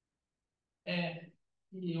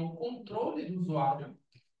 e o controle do usuário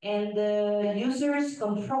and the user's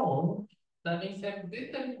control devem ser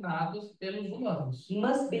determinados pelos humanos,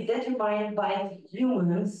 must be determined by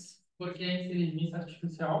humans, porque a inteligência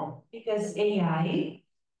artificial because AI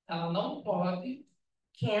ela não pode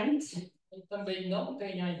can't, e também não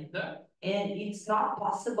tem ainda and it's not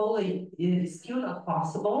possible, it is still not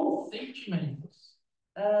possible, sentimentos.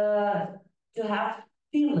 to have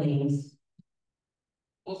feelings.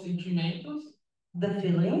 Os sentimentos The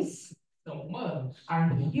feelings são humanos.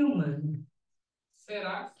 are human.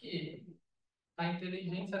 Será que a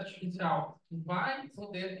inteligência artificial vai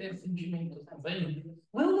poder ter sentimentos também?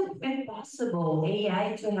 Will it be possible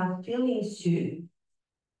AI to have feelings too?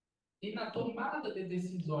 E na tomada de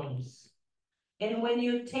decisões, And when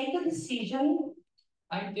you take a decision,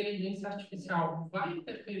 a inteligência artificial vai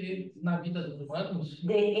interferir na vida dos humanos?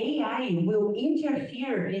 the AI will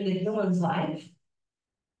interfere in the human's life.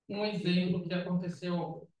 Um exemplo que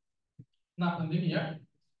aconteceu na pandemia,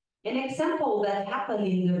 An example that happened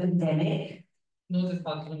in the pandemic nos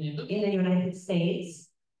Estados Unidos, in the United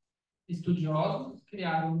States, estudiosos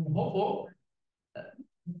criaram um robô,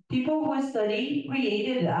 people who study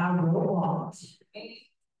created a robot,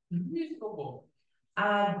 juiz robô,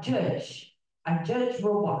 a judge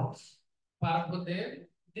robot, para poder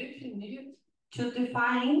definir to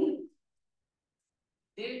define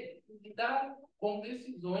e lidar com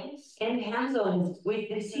decisões and handle with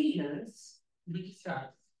decisions, judiciais.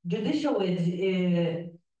 judicial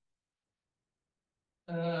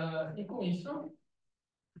E com isso,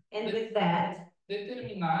 And with that,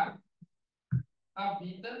 determinar a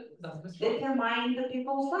vida das pessoas. determine the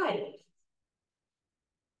people's lives.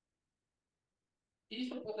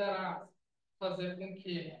 Isso poderá fazer com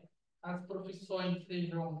que as profissões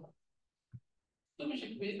sejam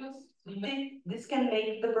substituídas This can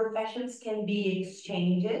make the professions can be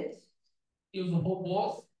exchanged e os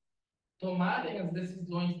robôs tomarem as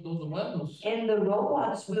decisões dos humanos. and the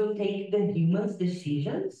robots will take the humans'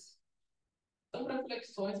 decisions. São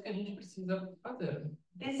reflexões que a gente precisa fazer.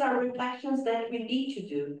 These are reflections that we need to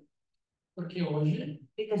do. Porque hoje,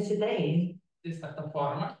 Because today, de certa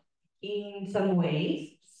forma, in some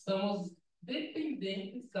ways, somos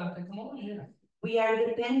dependentes da tecnologia. we are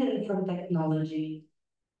dependent from technology.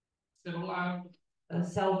 Celular,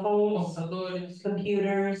 Cell phones, computadores,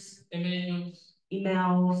 computers, e-mails,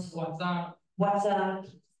 emails, WhatsApp. WhatsApp.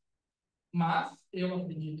 Mas eu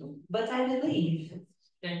acredito But I believe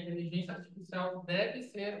que a inteligência artificial deve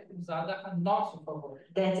ser usada a nosso favor.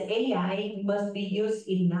 that AI must be used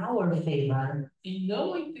in our favor E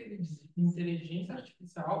não a inteligência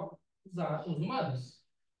artificial usar os humanos.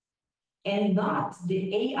 and not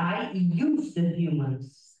the AI use the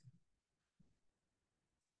humans.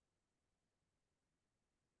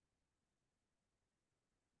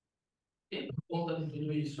 E por conta de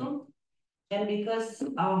tudo isso, And because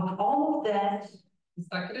of all of that,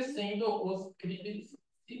 está crescendo os crimes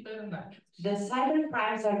cibernéticos. the cyber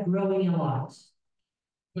crimes are growing a lot.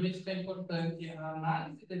 Por isso que é importante a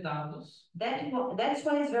análise de dados, That's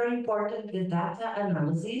why it's very important the data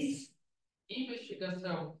analysis,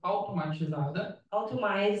 investigação automatizada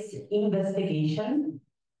automized investigation,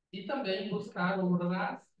 e também buscar o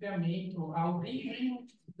rastreamento, a origem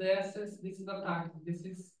desses ataques,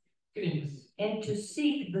 desses crimes. and to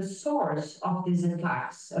seek the source of these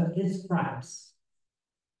attacks, of these crimes.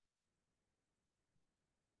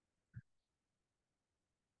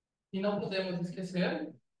 E não podemos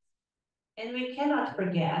esquecer And we cannot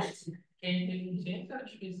forget que a inteligência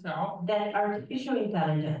artificial that artificial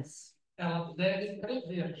intelligence, ela deve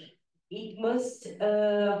prever it must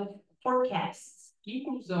forecast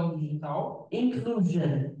inclusão digital,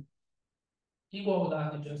 inclusion,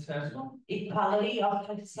 igualdade de acesso, equality of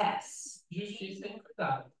access, justiça e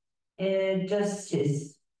equidade.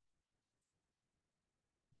 justice,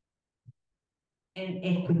 and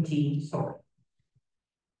equity. Sorry.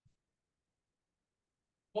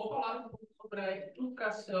 Vou falar um pouco sobre a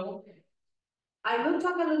educação I will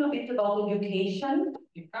talk a little bit about education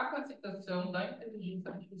e capacitação da inteligência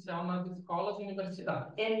artificial nas escolas e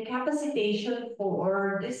universidades. and capacitation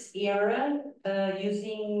for this era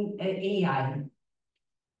using AI.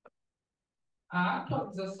 A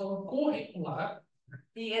atualização curricular,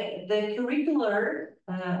 The curricular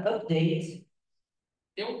update,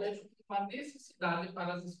 eu vejo uma necessidade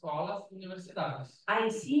para as escolas e universidades. I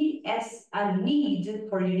see as a need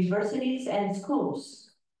for universities and schools.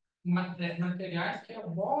 Materiais que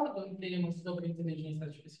abordam temas sobre inteligência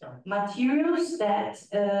artificial. Materials that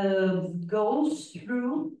goes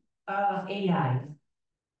through AI.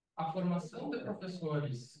 A formação de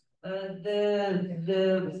professores,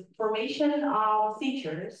 The formation of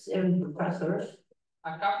teachers and professors,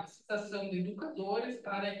 a capacitação de educadores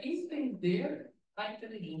para entender a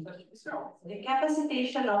inteligência artificial. the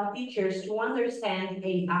capacitation of teachers to understand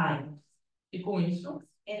AI. E com isso,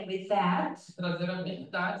 And with that, trazer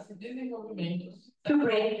habilidades e desenvolvimentos to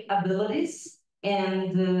bring abilities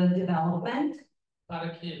and development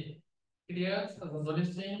para que crianças,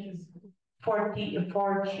 adolescentes, for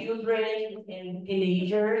children and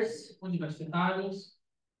teenagers, universitários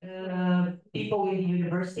people in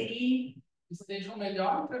university, estejam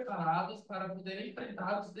melhor preparados para poder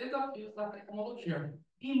enfrentar os desafios da tecnologia.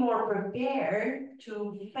 be more prepared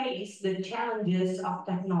to face the challenges of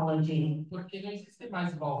technology Porque não existe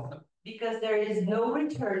mais volta. because there is no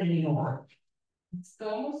return anymore.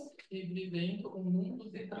 Estamos vivendo um mundo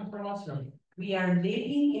de transformação. We are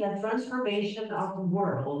living in a transformation of the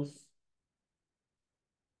world.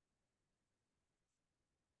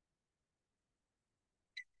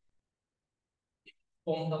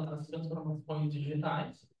 Com das transformações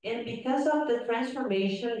digitais, And because of the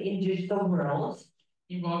transformation in digital world,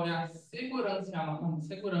 envolve a segurança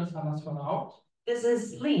nacional this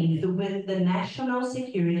is linked with the national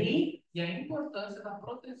security e a importância da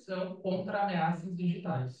proteção contra ameaças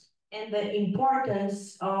digitais. and the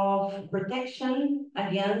importance of protection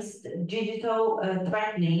against digital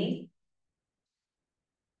threatening.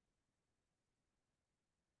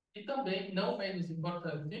 E também, não menos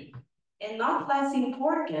importante, And not less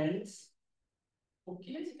important, o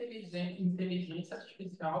que a inteligência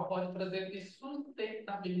artificial pode trazer de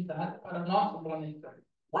sustentabilidade para o nosso planeta.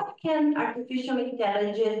 What can artificial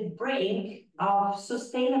intelligence bring of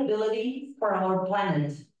sustainability for our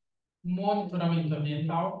planet? Monitoramento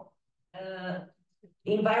ambiental,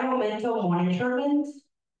 Environmental monitoring,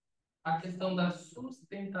 a questão da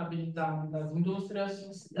sustentabilidade das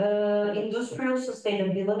indústrias, industrial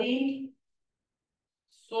sustainability,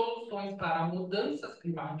 soluções para mudanças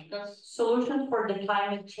climáticas solution for the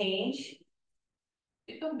climate change,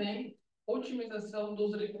 e também otimização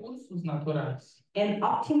dos recursos naturais. and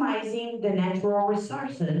optimizing the natural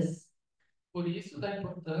resources. Por isso, da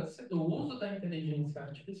importância do uso da inteligência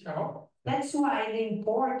artificial That's why the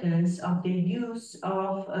importance of the use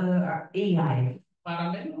of AI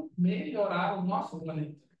para melhorar o nosso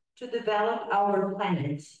planeta. to develop our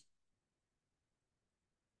planet.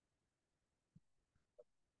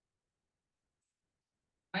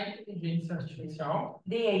 A inteligência artificial,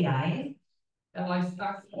 The AI, ela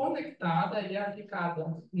está conectada e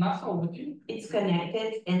aplicada na saúde, it's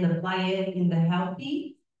connected and applied in the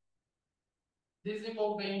healthy,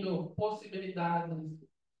 desenvolvendo possibilidades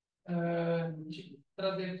de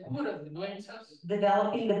trazer curas de doenças,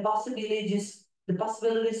 developing the possibilities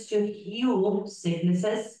to heal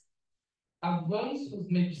sicknesses, avanços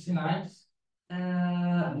medicinais.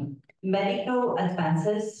 medical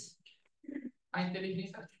advances. A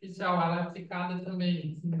inteligência artificial ela é aplicada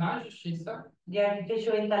também na justiça. The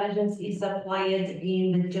artificial intelligence is applied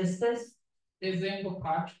in the justice. Exemplo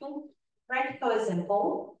prático, Practical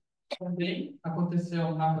example, também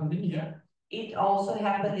aconteceu na pandemia. it also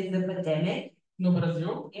happened in the pandemic No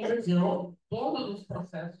Brasil, in Brazil. todos os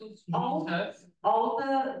processos All- judiciais All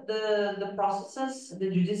the processes, the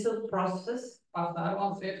judicial process passaram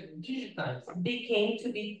a ser digitais. became to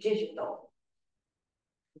be digital.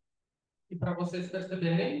 E para vocês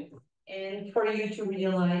perceberem, And for you to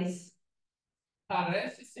realize,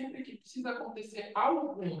 parece sempre que precisa acontecer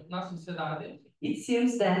algo na sociedade it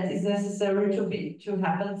seems that it's necessary to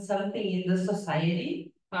happen something in the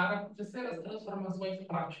society para acontecer as transformações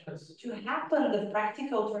práticas. to happen the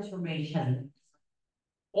practical transformation.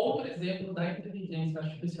 Outro exemplo da inteligência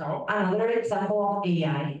artificial Another example of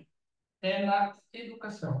AI é na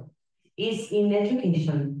educação. is in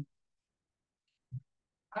education.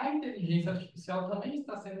 A inteligência artificial também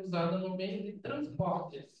está sendo usada no meio de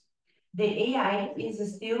transportes. The AI is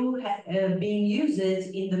still being used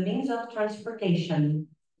in the means of transportation.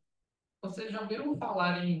 Vocês já ouviram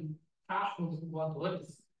falar em carros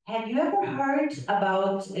voadores? Have you ever heard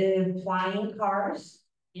about flying cars?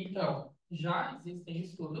 Então, já existem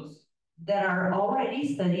estudos There are already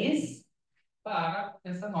studies para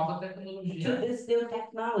essa nova to tecnologia this new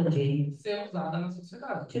technology ser usada na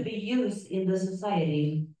sociedade. to be used in the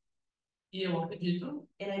society. E eu acredito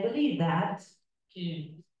And I believe that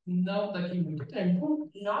que não daqui a muito tempo,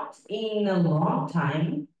 not in a long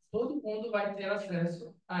time, todo mundo vai ter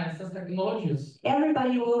acesso a essas tecnologias.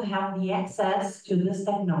 everybody will have the access to these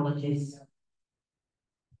technologies.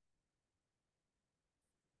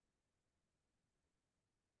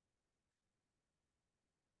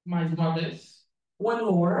 Mais uma vez, One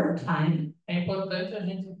more time, é importante a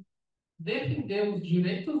gente defender os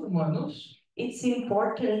direitos humanos it's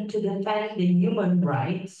important to defend the human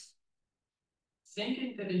rights sem que a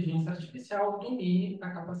inteligência artificial domine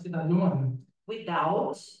a capacidade humana.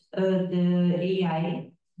 without the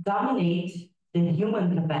AI dominate the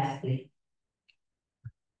human capacity.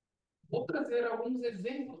 Vou trazer alguns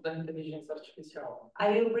exemplos da inteligência artificial. I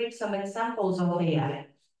will bring some examples of AI.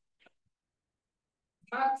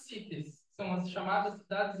 Smart cities são as chamadas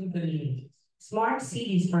cidades inteligentes. Smart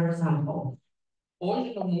cities, for example.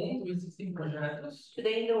 Hoje no mundo existem projetos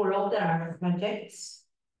Today in the world, there are projects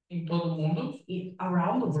em todo o mundo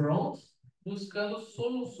around the world buscando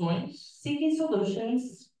soluções seeking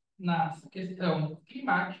solutions na questão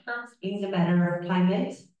climática, in the matter of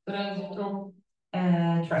climate, trânsito,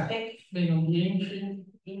 traffic, meio ambiente,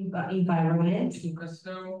 environment,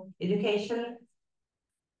 educação, education,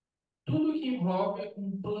 tudo que envolve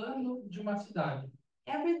um plano de uma cidade.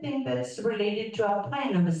 everything that's related to a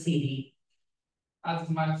plan of a city. As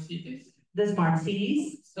smart cities The smart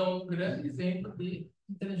cities são um grande exemplo de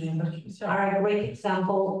inteligência artificial. are a great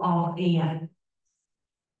example of AI.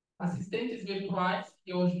 Assistentes virtuais,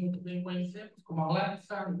 que hoje muito bem conhecemos, como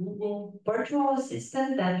Alexa, Google, Virtual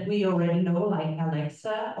assistant that we already know, like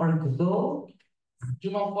Alexa or Google. de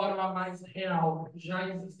uma forma mais real, já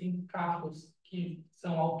existem carros que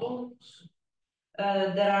são autônomos.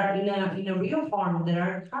 There are in a real form, there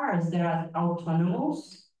are cars that are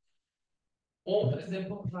autonomous. Outro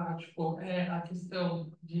exemplo prático é a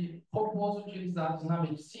questão de robôs utilizados na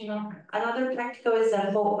medicina, Another practical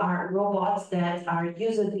example are robots that are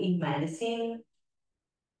used in medicine.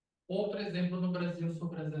 Outro exemplo no Brasil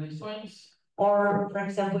sobre as eleições, Or, for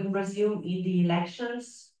example, in Brazil, in the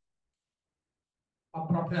elections, a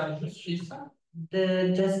própria justiça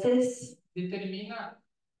the justice determina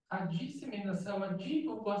a disseminação, a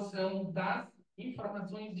divulgação das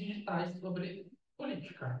informações digitais sobre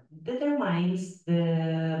política. determines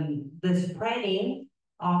the spreading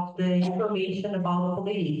of the information about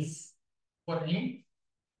politics. Porém,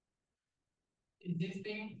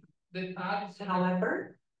 existem detalhes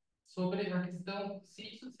However, sobre a questão se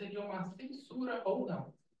isso seria uma censura ou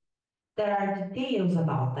não. there are details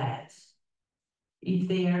about that. If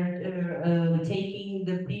they are taking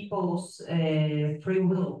the people's free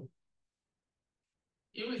will.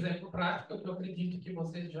 E o exemplo prático que eu acredito que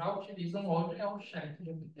vocês já utilizam hoje é o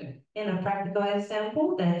ChatGPT. And a practical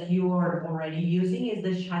example that you are already using is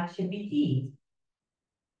the ChatGPT.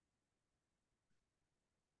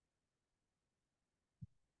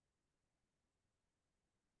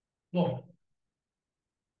 Bom,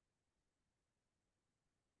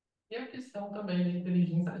 e a questão também da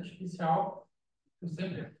inteligência artificial, eu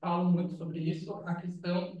sempre falo muito sobre isso, a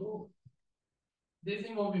questão do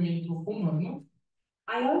desenvolvimento humano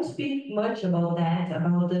I don't speak much about that,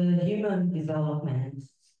 about the human development.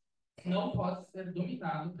 não pode ser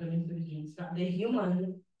dominado pela inteligência The artificial.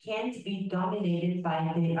 human can't be dominated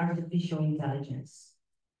by the artificial intelligence.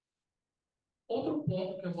 Outro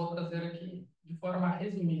ponto que eu vou trazer aqui de forma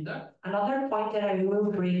resumida Another point that I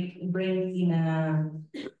will bring in a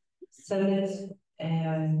summit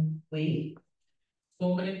way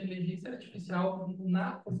sobre a inteligência artificial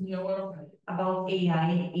na União Europeia. about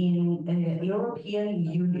AI in European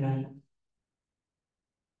Union.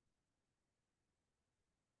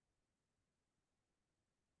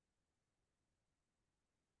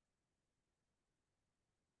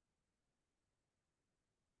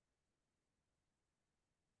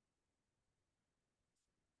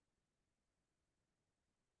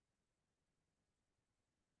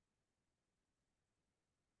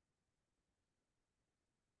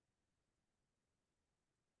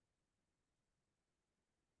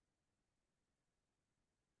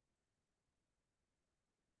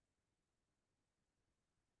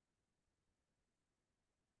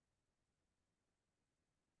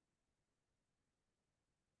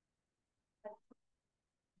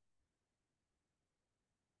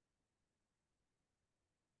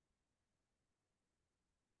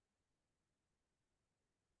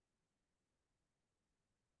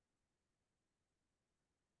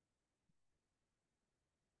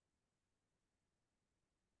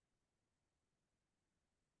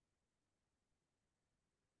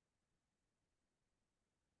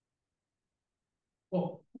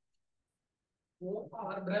 Bom, vou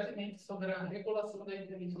falar brevemente sobre a regulação da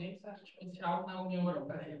inteligência artificial na União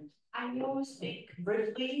Europeia. I will speak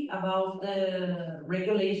briefly about the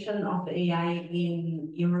regulation of AI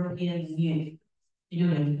in European Union.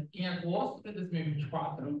 Em agosto de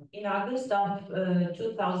 2024, In August of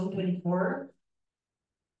 2024,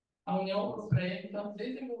 a União Europeia então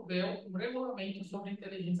desenvolveu um regulamento sobre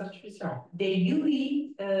inteligência artificial. the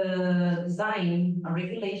UE designed a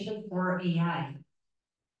regulation for AI,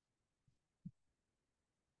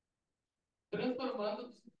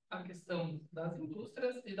 Transformando a questão das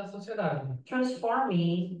indústrias e da sociedade.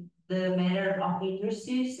 transforming the matter of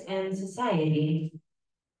industries and society.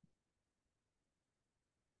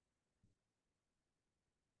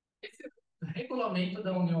 Esse regulamento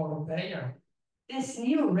da União Europeia, This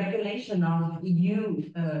new regulation of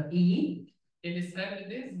UE, ele serve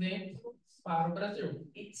de exemplo para o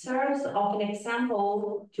Brasil. it serves of an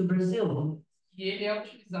example to Brazil, E ele é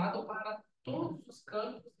utilizado para todos os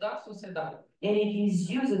campos da sociedade. and it is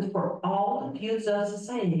used for all the fields of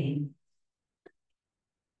society.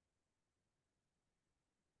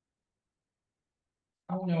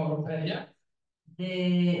 A União Europeia,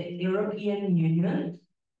 The European Union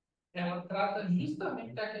ela trata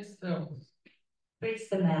justamente a questão treats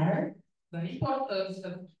the matter da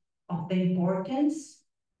importância of the importance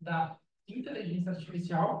da inteligência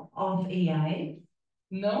artificial of AI,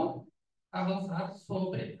 não avançar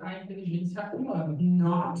sobre a inteligência humana.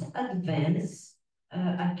 not advance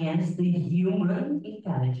against the human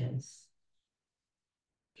intelligence.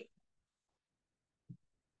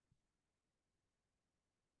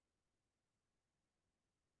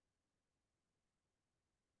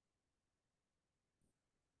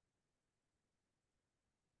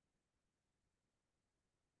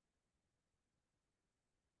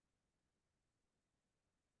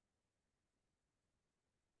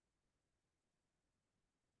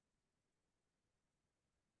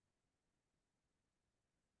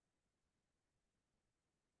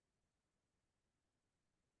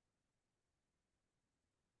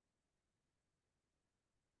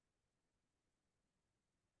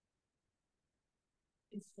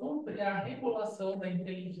 sobre a regulação da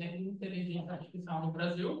inteligência artificial no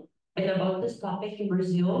Brasil. And about this topic in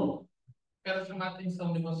Brazil, Quero chamar a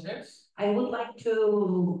atenção de vocês. I would like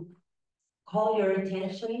to call your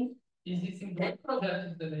attention. Existem dois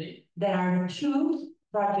projetos de lei There are two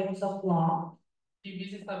projects of law que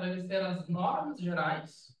visam estabelecer as normas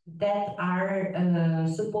gerais that are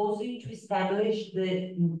supposing to establish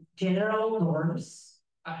the general norms,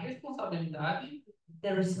 a responsabilidade,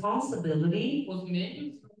 the responsibility, os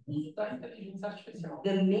meios e o uso da inteligência artificial.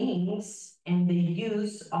 the means, and the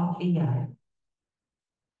use of AI.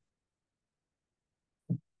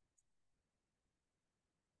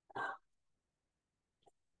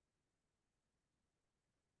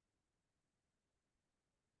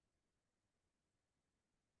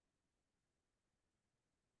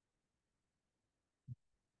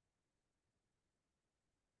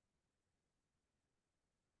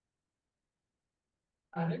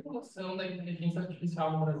 A regulação da inteligência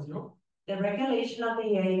artificial no Brasil The regulation of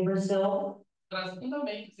AI in Brazil traz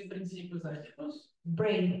fundamentos e princípios éticos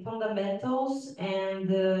bring fundamentals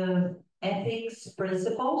and ethics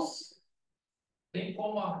principles, bem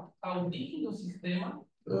como a origem do sistema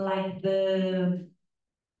like the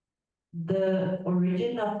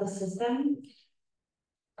origin of the system,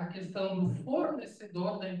 a questão do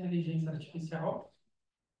fornecedor da inteligência artificial,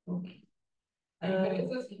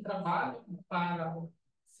 empresas que trabalham para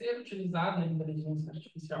ser utilizada a inteligência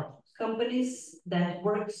artificial, companies that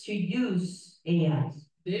works to use AI,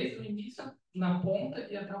 desde o início, na ponta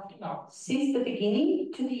e até o final. since the beginning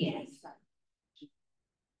to the end.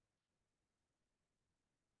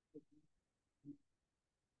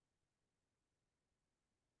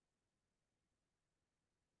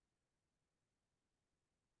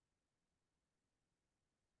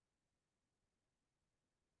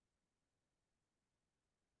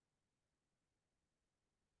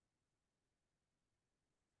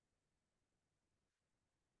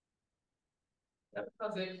 Quero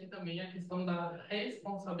trazer aqui também a questão da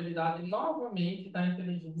responsabilidade novamente da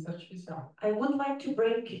inteligência artificial. I would like to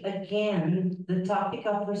bring again the topic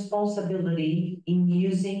of responsibility in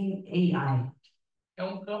using AI. É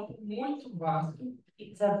um campo muito vasto,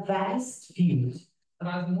 It's a vast field.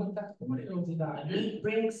 traz muita curiosidade It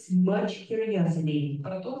brings much curiosity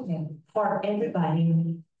para todo mundo. for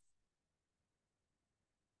everybody.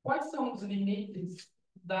 Quais são os limites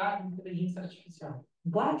da inteligência artificial?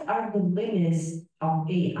 What are the limits of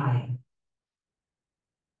AI?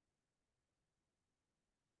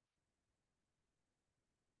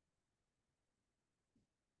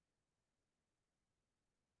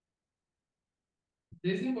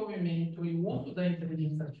 Desenvolvimento e uso da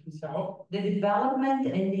inteligência artificial The development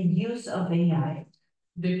and the use of AI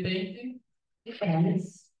dependem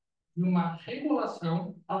depends de uma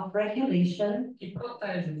regulação of regulation que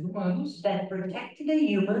protege os humanos, that protect the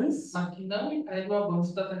humans, mas que não impede o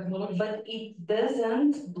avanço da tecnologia. but it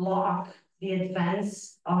doesn't block the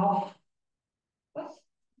advance of what?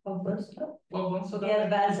 Advance of? O avanço da The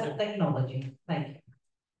advance tecnologia. of technology. Thank you.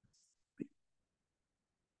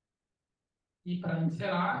 E para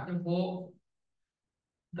encerrar, eu vou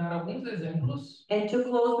dar alguns exemplos And to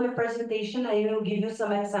close my presentation, I will give you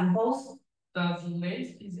some examples das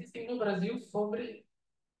leis que existem no Brasil sobre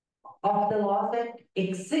of the laws that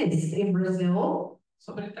exist in Brazil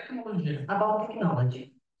tecnologia. about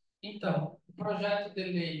technology. Então, o projeto de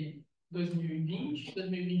lei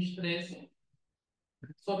 2020-2023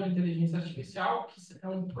 sobre inteligência artificial, que é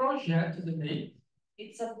um projeto de lei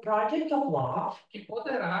It's a project of law que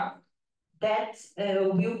poderá that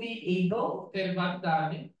will be able ter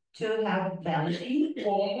validade to have validity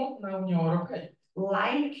como na União Europeia.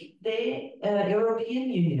 like the European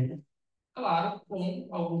Union, Claro, com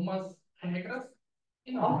algumas regras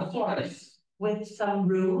e of normas course, gerais. with some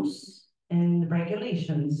rules and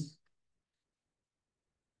regulations.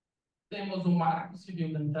 Temos o Marco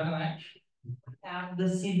Civil da Internet, Have the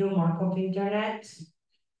civil mark of internet,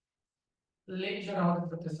 Lei Geral de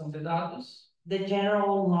Proteção de Dados, the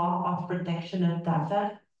general law of protection of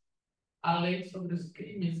data, a Lei sobre os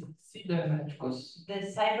Crimes Cibernéticos, the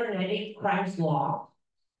cybernetic crimes law,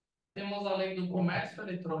 temos a Lei do Comércio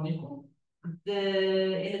Eletrônico,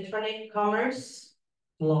 the electronic commerce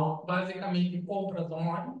law, basicamente compras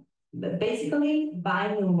online, basically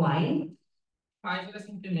buying online, mais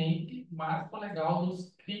recentemente, Marco Legal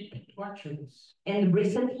dos Criptoativos. and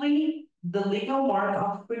recently the legal mark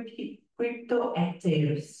of crypto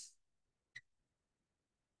actives.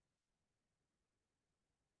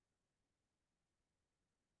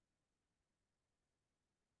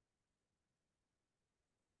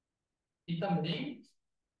 E também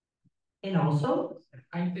And also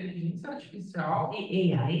a inteligência artificial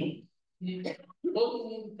the AI e Todo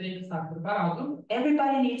mundo tem que estar preparado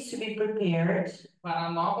Everybody needs to be prepared para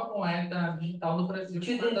a nova moeda digital do Brasil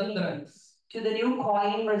chamada Drugs. to the new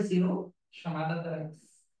coin in Brazil Chamada Drugs.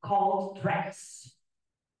 called Drex.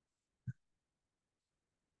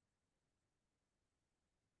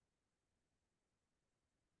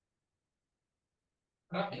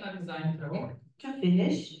 Para finalizar, então, To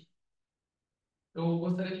finish, eu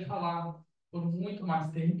gostaria de falar por muito mais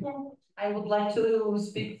tempo, I would like to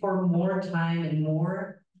speak for more time and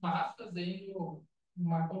more, mas fazendo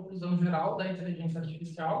uma conclusão geral da inteligência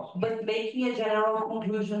artificial. but making a general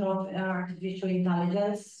conclusion of artificial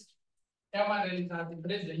intelligence. É uma realidade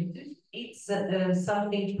presente It's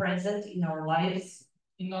something present in our lives,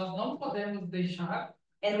 e nós não podemos deixar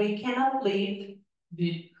and we cannot leave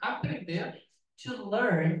de aprender, to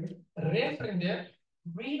learn, reaprender,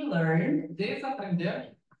 relearn,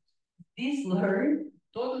 desaprender dislearn,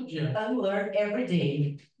 todo dia. unlearn every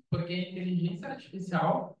day. Porque a inteligência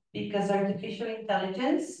artificial Because artificial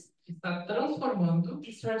intelligence está transformando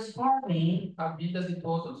is transforming a vida de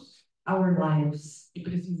todos our lives. e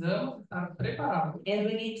precisamos estar preparados And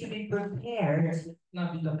we need to be prepared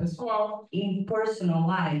na vida pessoal, in personal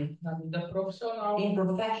life, na vida profissional, in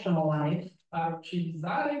professional life, para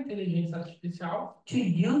utilizar a inteligência artificial to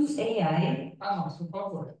use AI a nosso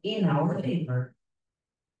favor. in our favor.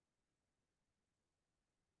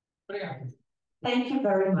 Obrigado. Thank you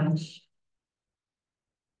very much.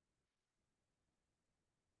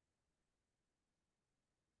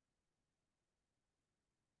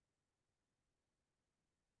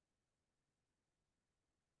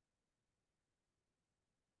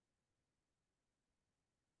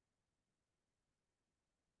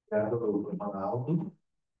 Obrigado, Ronaldo.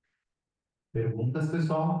 Perguntas,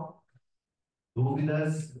 pessoal?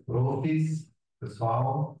 Dúvidas? Profs?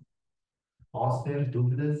 Pessoal? Oscar,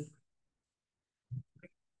 dúvidas?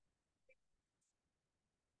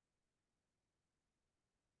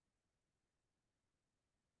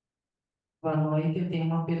 Boa noite, eu tenho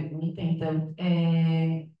uma pergunta, então,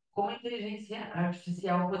 como a inteligência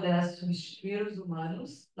artificial poderá substituir os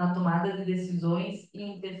humanos na tomada de decisões e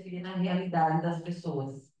interferir na realidade das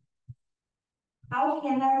pessoas? How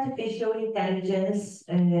can artificial intelligence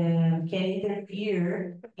can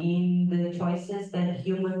interfere in the choices that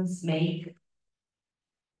humans make?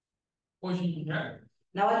 Hoje em dia,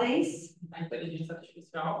 Nowadays, a inteligência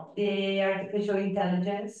artificial the artificial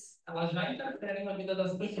intelligence, ela já interfere na vida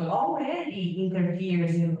das it pessoas already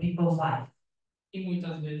interferes in people's life. e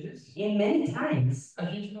muitas vezes In many times, a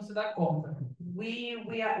gente não se dá conta.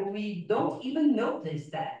 we don't even notice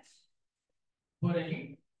that.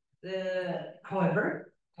 Porém,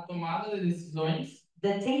 However, a tomada de decisões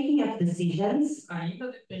the taking of decisions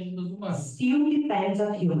ainda depende dos humanos, still depends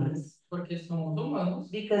on humans, porque são os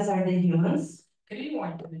humanos because are the humans que criam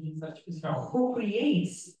a inteligência artificial. who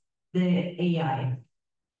creates the AI.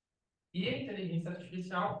 E a inteligência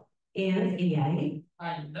artificial And AI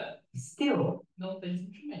ainda still não tem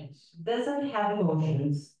sentimentos. doesn't have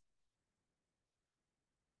emotions.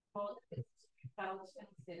 Fraudes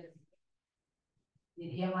financeiras.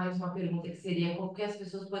 Teria mais uma pergunta que seria como que as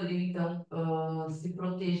pessoas poderiam, então, se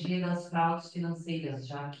proteger das fraudes financeiras,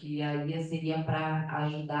 já que aí seria para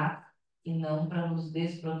ajudar e não para nos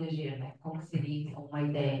desproteger, né? Como que seria, então, uma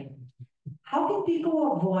ideia? How can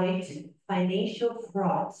people avoid financial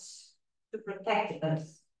frauds to protect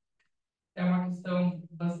us? É uma questão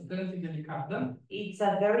bastante delicada, It's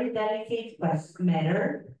a very delicate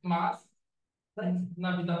matter, mas but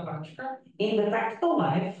na vida prática in the practical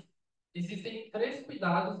life, existem 3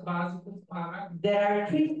 cuidados básicos para there are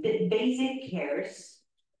three basic cares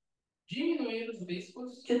diminuir os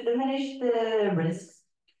riscos to diminish the risks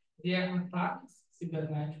de ataques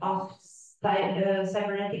cibernéticos of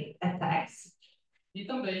cybernetic attacks e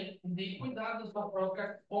também de cuidar da sua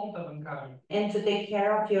própria conta bancária. and to take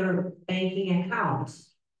care of your banking account.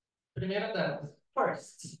 Primeira delas,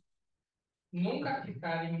 First, nunca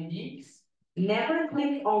clicar em links never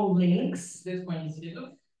click on links,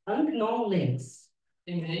 desconhecidos, unknown links,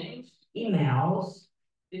 e-mails emails,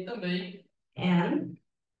 e também and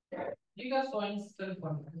ligações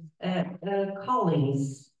telefônicas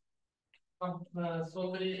callings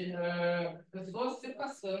sobre pessoas se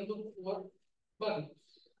passando por bancos.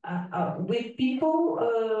 with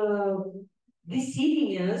people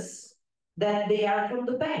deceiving us that they are from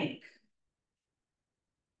the bank.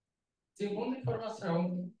 Segunda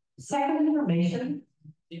informação, Second information,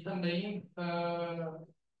 e também para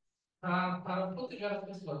proteger as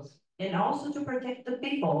pessoas, and also to protect the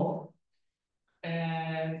people,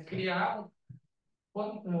 criar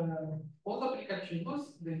os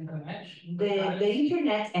aplicativos da internet the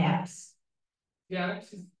internet apps criar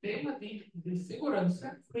sistema de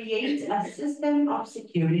segurança create a system of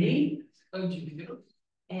security, antivírus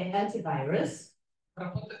antivirus,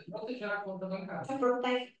 para proteger a conta bancária. to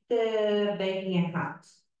protect the banking account.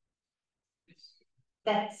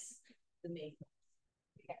 That's the main.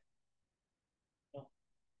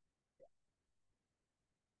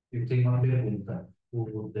 Eu tenho uma pergunta.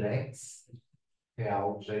 O Drex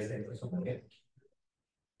real já está em funcionamento?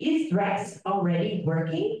 Is Drex already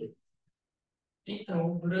working?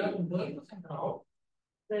 Então, o Banco Central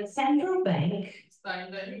The central bank está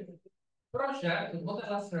ainda em projeto,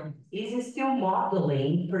 modelação. is still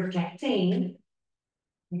modeling, projecting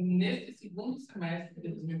Neste segundo semestre de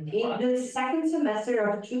in 2024, the second semester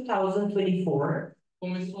of 2024.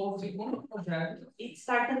 começou o segundo projeto, It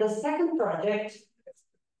started the second project,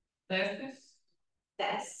 testes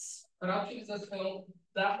tests, para a utilização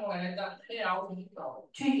da moeda real digital.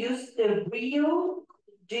 to use the real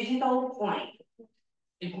digital coin.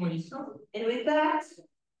 E com isso, And with that,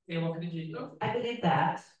 eu acredito, I believe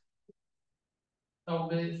that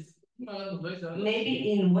talvez 2 anos,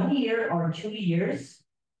 maybe in 1 year or 2 years,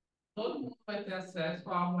 todo mundo vai ter acesso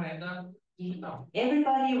à moeda digital.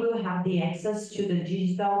 everybody will have the access to the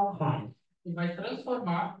digital coin. E vai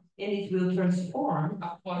transformar And it will transform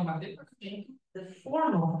a forma de pagamento the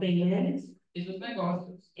form of payment e dos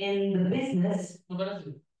negócios in the business no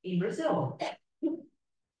Brasil. in Brazil.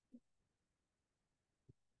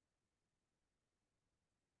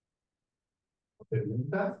 Uma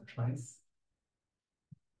pergunta, mas...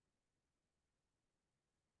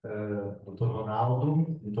 Doutor Ronaldo,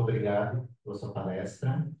 muito obrigado pela sua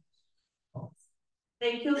palestra.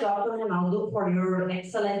 Thank you, Dr. Ronaldo, for your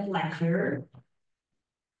excellent lecture.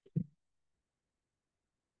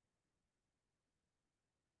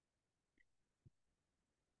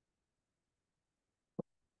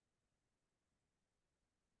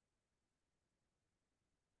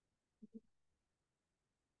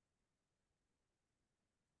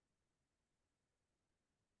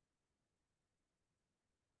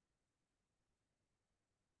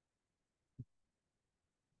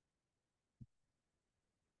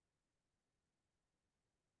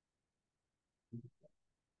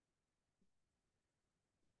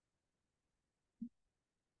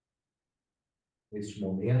 Neste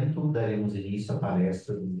momento, daremos início à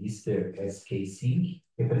palestra do Mr. S.K. Singh,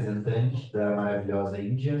 representante da maravilhosa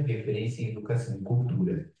Índia, referência em educação e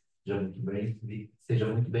cultura.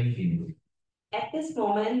 Seja muito bem-vindo. At this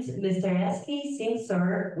moment, Mr. S.K. Singh,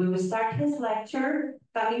 sir, will start his lecture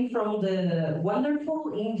coming from the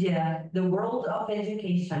wonderful India, the world of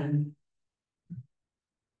education.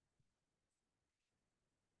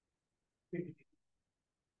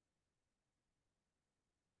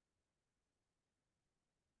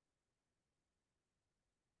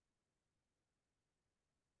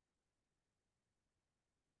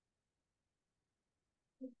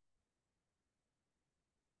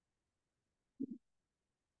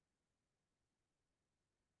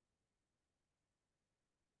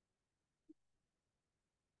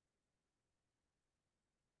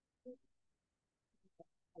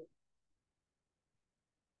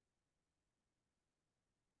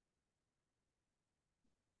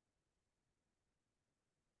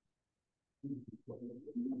 Do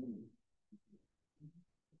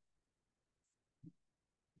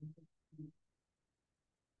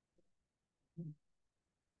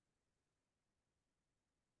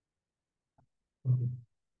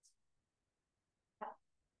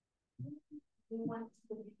you want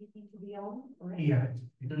the PPT to be on? Or? Yeah,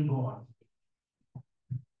 it will go on.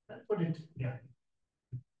 Let's put it, yeah.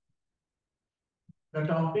 The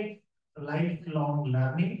topic, lifelong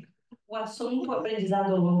learning O assunto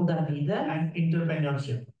aprendizado ao longo da vida and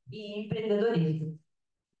entrepreneurship. e empreendedorismo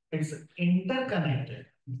It's interconnected.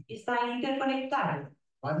 está interconectado.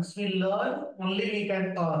 Once we learn, only we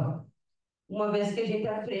can earn. Uma vez que a gente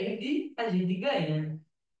aprende, a gente ganha.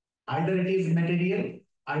 Either it is material,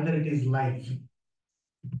 either it is life.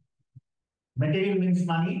 Material means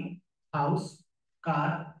money, house,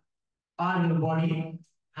 car, or your body,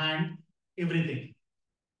 hand, everything.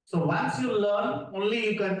 So once you learn,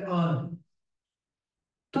 only you can earn.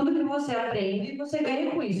 Tudo que você aprende, você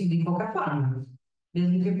ganha com isso, de qualquer forma.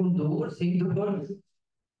 Mesmo que com dor, sem dor.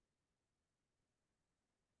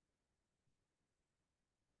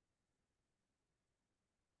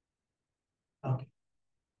 Okay.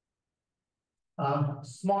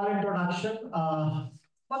 Small introduction.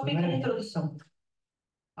 Uma pequena introdução.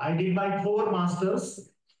 I did my 4 masters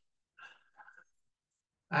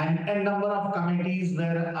and a number of committees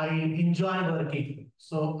where I enjoy working.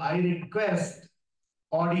 So I request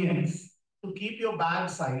audience to keep your back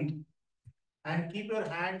side and keep your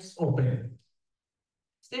hands open.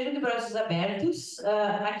 Estejam de braços abertos.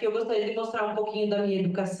 Aqui eu gostaria de mostrar um pouquinho da minha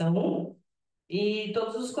educação e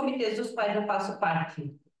todos os comitês dos quais eu faço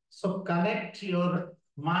parte. So connect your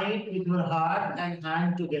mind with your heart and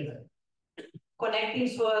hand together. Conectem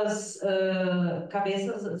suas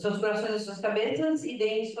cabeças, seus corações e suas cabeças e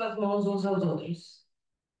deem suas mãos uns aos outros.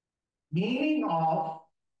 Meaning of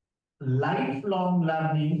lifelong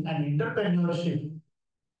learning and entrepreneurship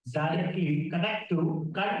directly connect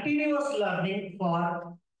to continuous learning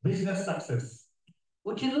for business success.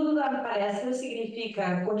 O título da palestra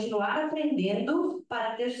significa continuar aprendendo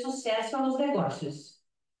para ter sucesso nos negócios.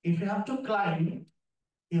 If you have to climb,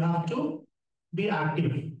 you have to be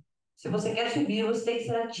active. Se você quer subir, você tem que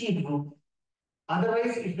ser ativo.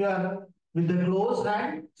 Otherwise, if you are with the closed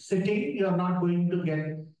hand sitting, you are not going to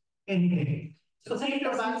get anything. So keep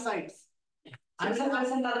your back sides. Se você está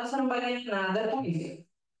sentado, você não vai ganhar nada com isso.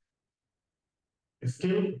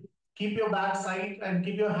 Still, keep your back side and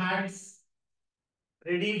keep your hands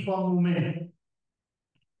ready for movement.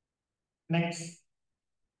 Next.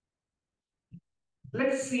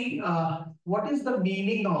 Let's see what is the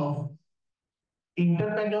meaning of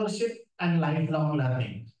entrepreneurship and lifelong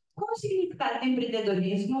learning. Qual o significado do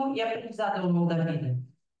empreendedorismo e aprendizado ao longo da vida?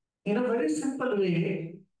 In a very simple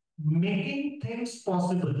way, making things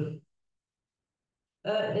possible.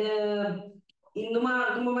 E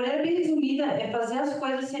numa maneira bem resumida, é fazer as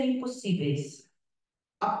coisas serem possíveis.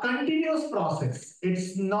 A continuous process.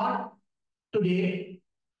 It's not today,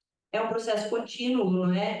 É um processo contínuo,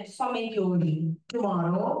 não é somente hoje.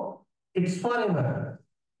 tomorrow, it's forever.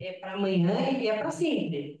 É para amanhã e é para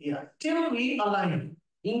sempre. Yeah. Till we alive.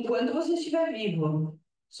 Enquanto você estiver vivo.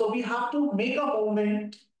 So we have to make a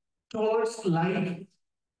movement towards life,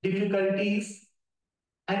 difficulties,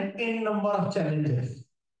 and in number of challenges.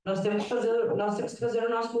 Nós temos que fazer o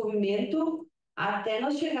nosso movimento até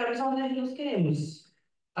nós chegarmos aonde nós queremos.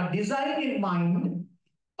 A design in mind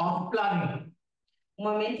of planning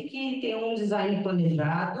Uma mente que tem um design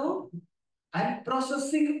planejado and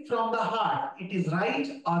processing from the heart, it is right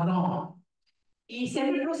or wrong. e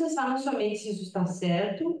sempre processar na sua mente se isso está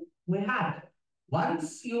certo ou errado.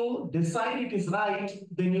 Once you decide it is right,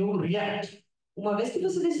 then you react. Uma vez que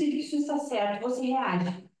você decide que isso está certo, você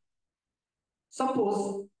reage.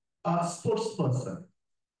 Suppose a sports person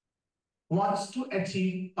wants to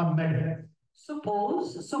achieve a medal.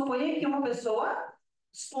 Suponha que uma pessoa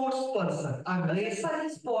Sports person, a que race,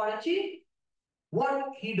 faz esporte,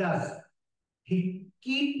 what he does, he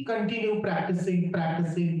continue practicing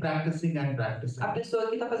and practicing. a pessoa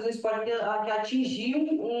que está fazendo esporte que atingiu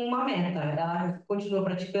uma meta, ela continua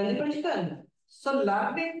praticando e praticando. So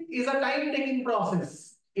learning is a time-taking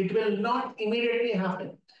process. It will not immediately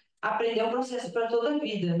happen. Aprender é um processo para toda a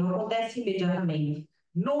vida, não acontece imediatamente.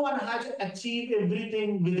 No one has achieved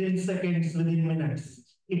everything within seconds, within minutes.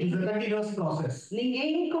 It is a continuous process.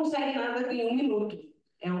 Ninguém consegue nada em um minuto.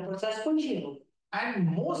 É um processo contínuo. And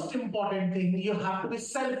most important thing, you have to be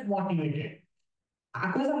self-motivated.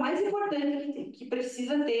 A coisa mais importante que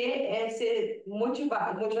precisa ter é ser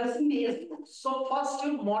motivado, motivar a si mesmo. So first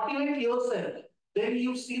you motivate yourself, then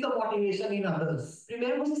you see the motivation in others.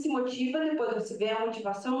 Primeiro você se motiva, depois você vê a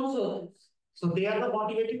motivação nos outros. So they are the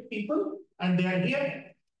motivated people and they are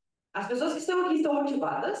here. As pessoas que estão aqui estão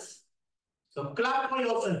motivadas. So clap for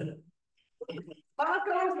yourself. Fala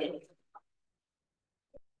para você.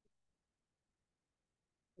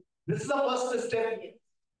 This is the first step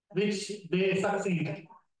which they succeed.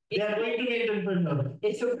 They are going to be entrepreneur.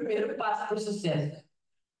 Esse é o primeiro passo para o sucesso.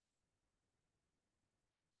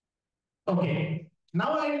 Okay.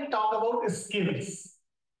 Now I will talk about skills.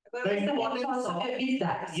 Agora você está falando sobre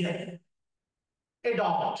habilidades. Yes.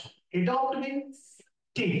 Adopt. Adopt means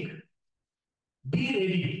take. Be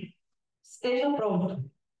ready. Esteja pronto.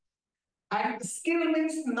 And skill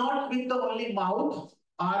means not with the only mouth,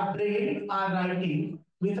 or brain, or writing,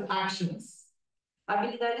 with actions. A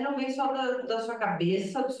habilidade não vem só da sua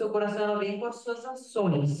cabeça, do seu coração, ela vem com as suas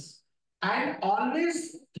ações. And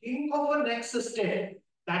always think of a next step.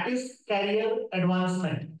 That is career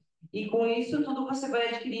advancement. E com isso tudo você vai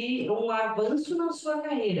adquirir um avanço na sua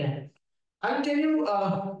carreira. I'll tell you,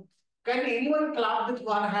 can anyone clap with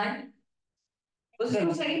one hand? Vocês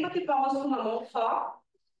conseguem bater palmas com uma mão só?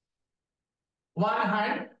 One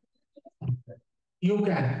hand? You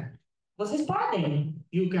can. Vocês podem.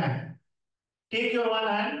 You can. Take your one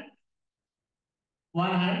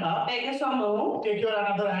hand up. Pegue a sua mão, Take your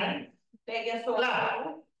another hand. pegue a sua Clap.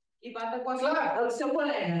 mão e bata com a Clap. o seu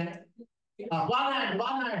colega.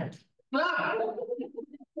 One hand. Clap.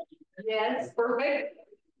 Yes, perfect.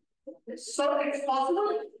 So it's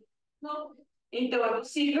possible? Então é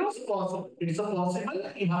possível. It's possible. It's a possible.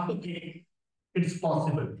 You have to take. it's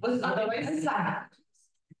possible. Otherwise,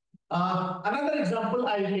 another example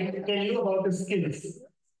I will tell you about the skills.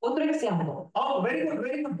 Outro exemplo. Oh, very good,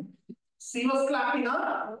 very good. She was clapping,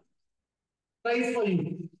 huh? Prize for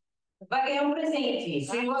you. Vai ganhar um presente.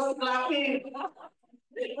 She was clapping.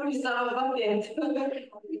 Eu estava batendo.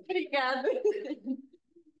 Obrigada.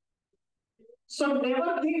 So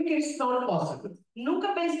never think it's not possible.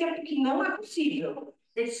 Nunca pense que não é possível.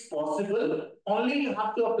 It's possible, only you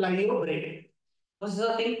have to apply your brain. Você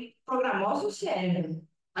só tem que programar o seu cérebro.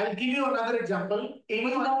 I'll give you another example.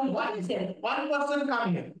 Anyone, one person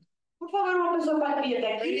come here. Por favor, uma pessoa pode vir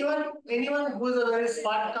até aqui. Anyone who is a very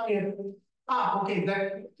smart come here. Ah, okay,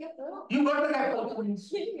 that you got the apple.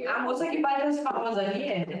 A moça que bate as palmas ali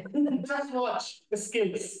é. Just watch the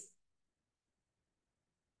skills.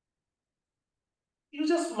 You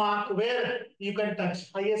just mark where you can touch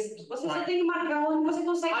highest. Você só tem que marcar onde você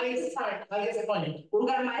consegue highest point. O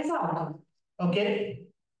lugar mais alto. Okay.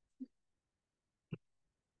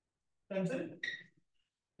 Pencil?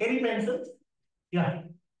 Any pencil? Yeah.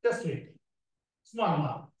 Just wait. Small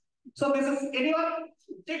mark. So this is anyone?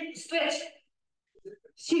 Take stretch.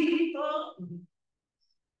 Stick.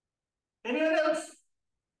 Anyone else?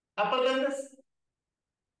 Upper than this?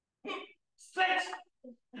 Stretch.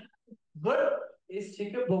 Good.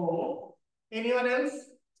 Estica bom. Anyone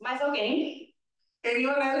else? Mais alguém?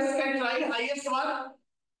 Anyone else can try highest one?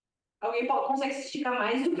 Alguém consegue se esticar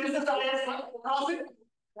mais do que This is the highest one. Cross it.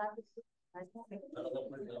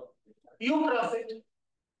 You cross it.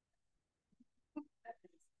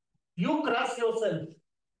 You cross yourself.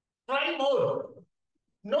 Try more.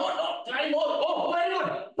 No, try more. Oh, very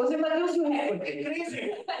good. Você bateu o seu recorde.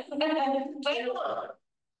 Increasing. Try more.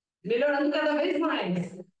 Melhorando cada vez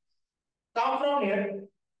mais. Come from here.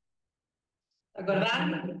 Agora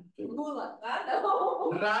Run. Pula.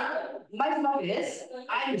 Não. Run. Mais uma vez.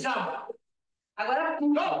 And jump. Agora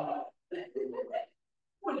pula.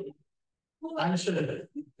 Go. I'm sure.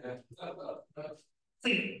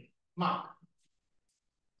 See, mark.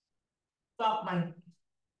 Stop my.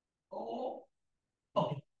 Oh.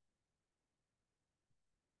 Okay.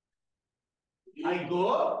 I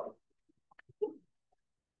go.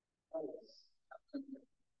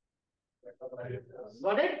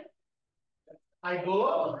 Got it? I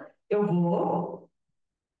go. Eu vou.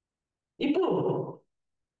 E pulo.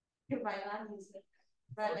 Vai lá nisso.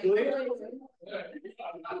 Do it.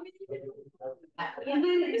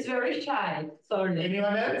 Ethan is very shy. Sorry.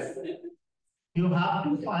 Anyone else? You have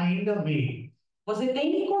to find a way. Você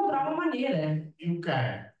tem que encontrar uma maneira. You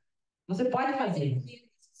can. Você pode fazer.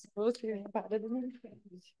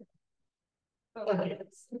 Okay.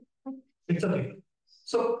 It's okay.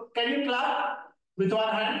 So, can you clap with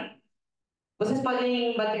one hand? Vocês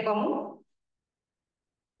podem bater com a mão?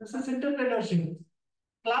 This is entrepreneurship.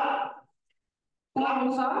 Clap. Com a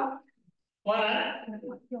mão só? One hand.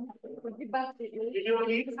 Did you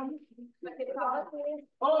please?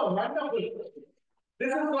 Oh, wonderful. This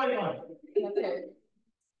is going on.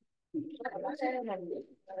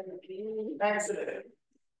 Excellent.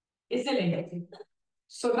 Excelente.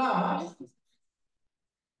 So now,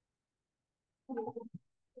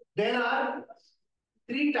 there are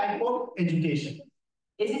three types of education.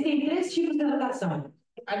 Existem três tipos de educação.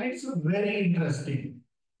 And it's very interesting.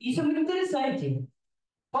 Isso é muito interessante.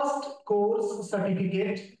 First, course,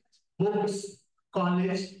 certificate, books,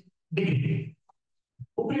 college, degree.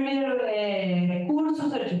 O primeiro é curso,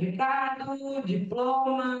 certificado,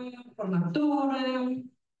 diploma, formatura.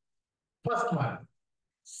 First one.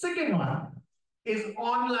 Second one is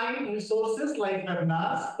online resources like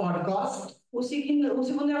webinars, podcasts. O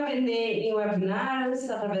segundo é aprender em webinars,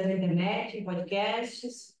 através da internet, em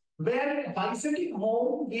podcasts. Where by sitting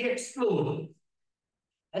home, we explore.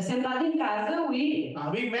 Sentado em casa, we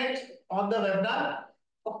We met on the webinar,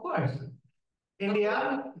 of course.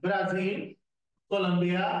 India, Brazil,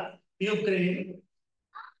 Colombia, Ukraine,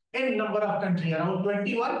 in number of countries, around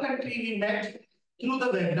 21 countries we met through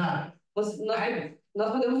the webinar.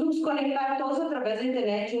 Nós podemos nos conectar todos através da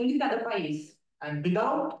internet, um de cada país. And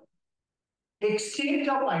without exchange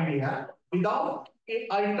of idea, without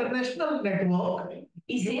an international network,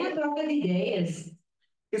 E sem a troca de ideias,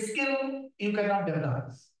 skill you cannot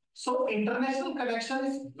develop. So international connection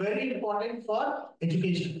is very important for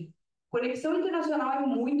education. conexão internacional é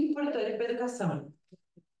muito importante para a educação.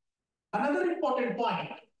 Another important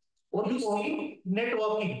point, Outro you ponto, see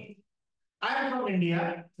networking. I am from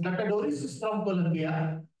India, Dr. Doris is from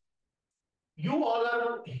Colombia. You all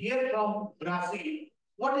are here from Brazil.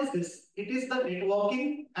 What is this? It is the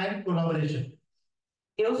networking and collaboration.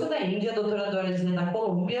 eu sou da Índia, a doutora Doris é da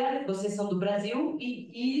Colômbia, vocês são do Brasil,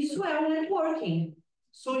 e isso é um networking.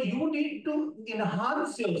 So you need to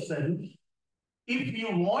enhance yourself if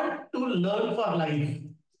you want to learn for life.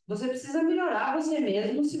 Você precisa melhorar você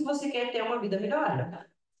mesmo se você quer ter uma vida melhor.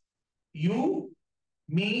 You,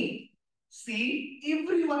 me, see,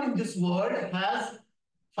 everyone in this world has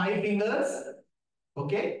 5 fingers.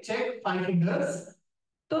 Okay, check 5 fingers.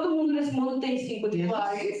 Todo mundo nesse mundo tem 5 2 dedos,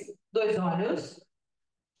 eyes, 2 olhos,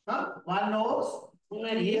 1 nose,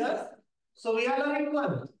 nariz. ears. So we are all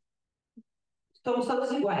equal. Somos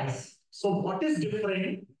todos iguais. So what is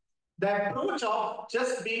different? The approach of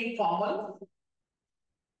just being formal,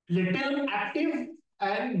 little active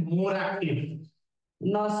and more active.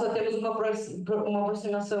 Nós só temos uma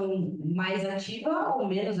aproximação mais ativa ou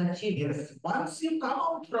menos ativa. Yes, once you come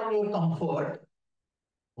out from your comfort,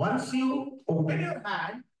 once you open your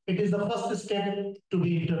hand, it is the first step to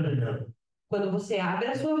be entrepreneur. Quando você abre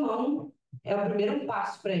a sua mão, é o primeiro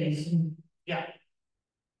passo para isso. Yeah.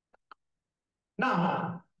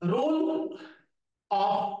 Now, role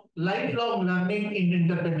of lifelong learning in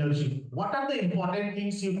entrepreneurship. What are the important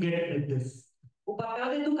things you get with this? O papel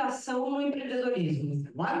da educação no empreendedorismo.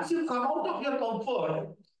 Once you come out of your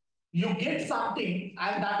comfort, you get something,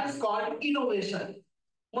 and that is called innovation.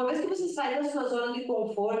 Uma vez que você sai da sua zona de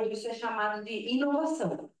conforto, isso é chamado de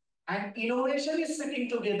inovação. And innovation is sitting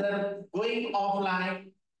together, going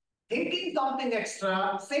offline, thinking something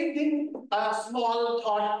extra, same thing, a small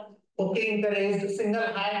thought, okay, encouraged, single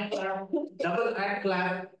hand clap, double hand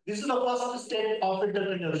clap. This is the first step of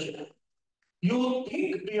entrepreneurship. You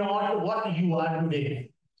think beyond what you are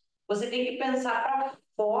today. Você tem que pensar para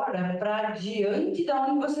fora, para diante de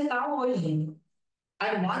onde você está hoje.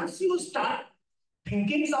 And once you start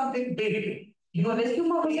thinking something big, E uma vez que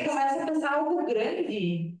você começa a pensar algo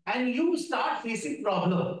grande, and you start facing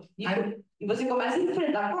problem. e você começa a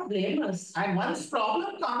enfrentar problemas, And once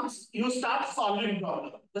problem comes, you start solving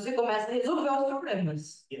problem. você começa a resolver os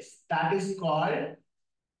problemas. Yes, that is called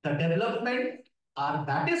the development, or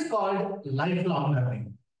that is called lifelong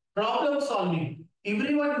learning. Problem solving.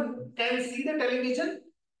 Everyone can see the television,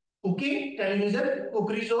 cooking, television,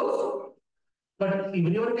 cookery shows, but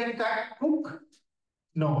everyone can cook?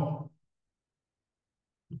 No.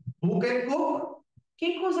 Who can cook?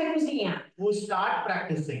 Quem consegue cozinhar? Who start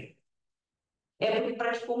practicing. É porque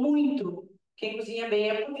praticou muito. Quem cozinha bem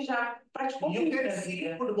é porque já praticou You muito. can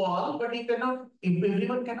see football, but you cannot,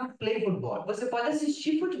 everyone cannot play football. Você pode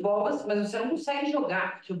assistir futebol, mas você não consegue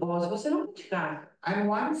jogar futebol se você não praticar. And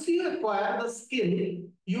once you acquire the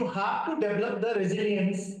skill, you have to develop the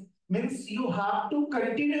resilience. Means you have to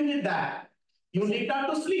continue with that. You need not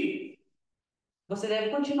to sleep. Você deve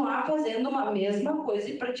continuar fazendo uma mesma coisa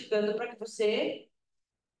e praticando para que você...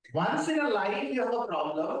 Once in a life you have a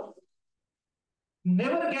problem,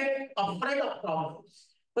 never get afraid of problems.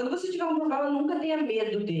 Quando você tiver um problema, nunca tenha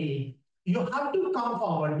medo dele. You have to come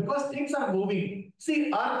forward because things are moving.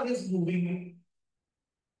 See, earth is moving.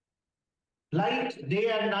 Light, day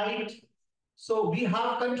and night. So we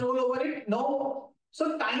have control over it? No.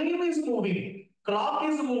 So time is moving. Clock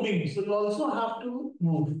is moving. So you also have to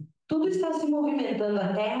move. Tudo está se movimentando,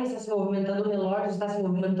 a Terra está se movimentando, o relógio está se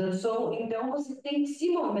movimentando, então você tem que se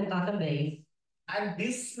movimentar também. And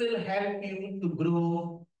this will help you to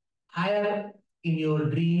grow higher in your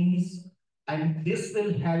dreams, and this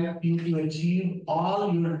will help you to achieve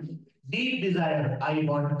all your deep desire. I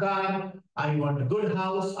want car, I want a good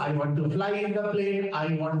house, I want to fly in the plane,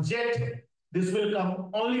 I want jet. This will come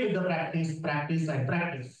only with the practice, practice and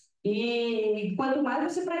practice. E quanto mais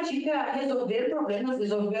você pratica resolver problemas,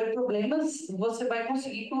 você vai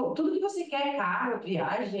conseguir tudo que você quer, carro,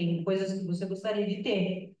 viagem, coisas que você gostaria de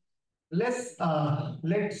ter. Let's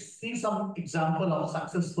see some example of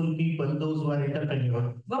successful people, those who are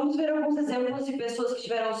entrepreneurs. Vamos ver alguns exemplos de pessoas que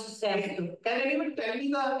tiveram sucesso. Can anyone tell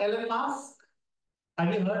me the Elon Musk?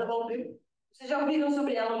 Have you heard about him? Vocês já ouviram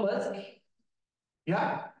sobre Elon Musk?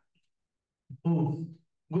 Yeah. Who?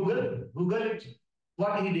 Google it.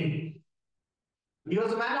 What he did. He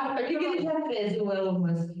was a man of O que ele technology. já fez, o Elon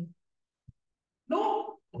Musk?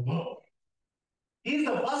 No. He's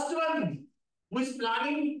the first one who is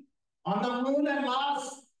planning on the moon and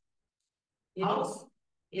Mars. House.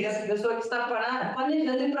 Ele é a pessoa que está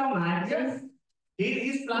planejando ir para Marte. Yes. He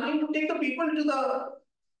is planning to take the people to the.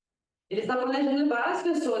 Ele está planejando várias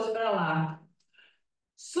pessoas para lá.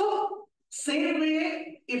 So, same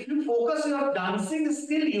way, if you focus your dancing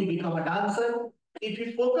skill, you become a dancer. If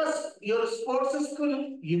you focus your sports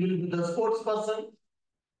skill, you will be the sports person.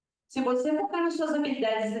 Se você focar nas suas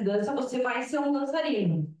habilidades de dança, você vai ser um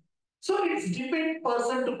dançarino. So it's depend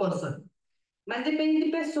person to person. Mas depende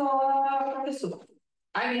de pessoa para pessoa.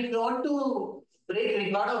 And if you want to break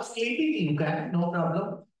record of sleeping, you can, no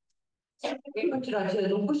problem. Quem continuar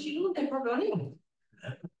tirando um cochilo, não tem problema nenhum.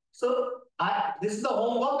 So this is the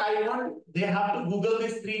homework. I want they have to Google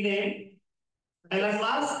these 3 names. And at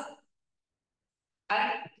last,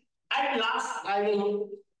 I will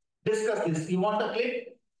discuss this. You want to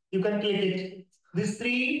click? You can click it. These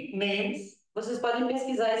 3 names. Vocês podem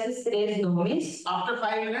pesquisar esses 3 nomes. After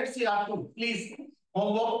 5 minutes, you have to please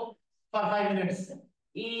homework for 5 minutes.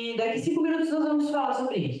 E daqui 5 minutos nós vamos falar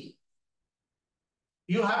sobre isso.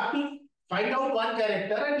 You have to find out one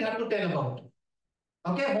character and you have to tell about it.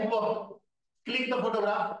 Okay, homework. Click the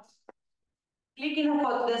photograph. Clique na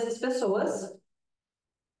foto dessas pessoas.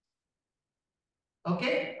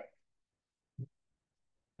 Okay.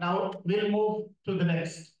 Now we'll move to the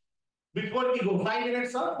next. Before we go, 5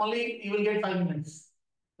 minutes, sir. Only you will get 5 minutes.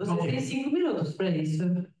 Vocês têm 5 minutos para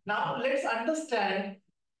isso. Now let's understand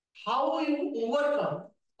how you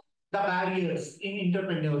overcome the barriers in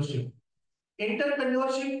entrepreneurship.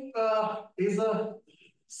 Entrepreneurship is a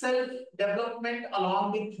self-development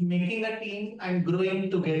along with making a team and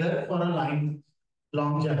growing together for a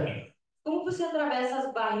long journey. Como você atravessa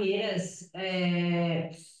as barreiras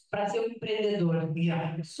para ser empreendedor?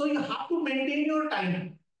 Yeah. So you have to maintain your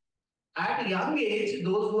time. At young age,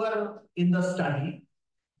 those who are in the study,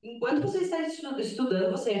 enquanto você está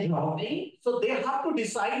estudando, você é jovem. So they have to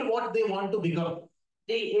decide what they want to become.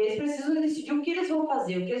 Eles precisam decidir o que eles vão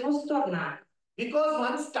fazer, o que eles vão se tornar. Because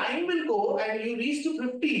once time will go and you reach to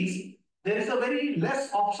 50s, there is a very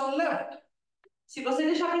less option left. Se você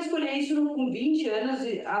deixar para escolher isso com 20 anos,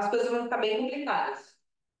 as coisas vão ficar bem complicadas.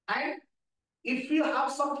 And if you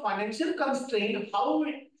have some financial constraint, how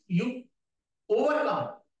you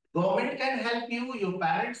overcome? Government can help you, your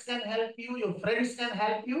parents can help you, your friends can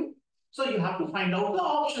help you. So you have to find out the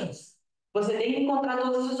options. Você tem que encontrar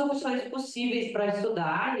todas as opções possíveis para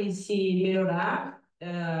estudar e se melhorar,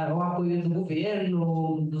 o apoio do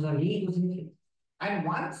governo, dos amigos, enfim. And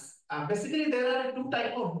once, basically there are 2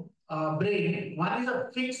 types of brain. One is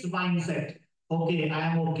a fixed mindset. Okay,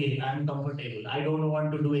 I am comfortable. I don't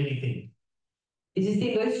want to do anything.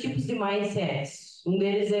 Existem 2 tipos de mindsets. Um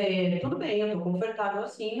deles é, tudo bem, eu estou confortável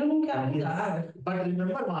assim, eu não quero mudar. But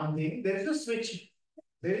remember one thing, there is a switch.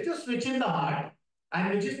 There is a switch in the heart and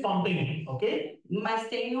which is pumping, okay? Mas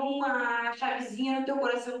tem uma chavezinha no teu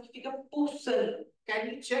coração que fica pulsando.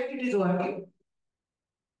 Can you check it is working?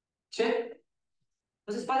 Check.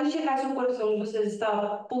 Vocês podem checar se o coração de vocês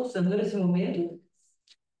está pulsando nesse momento?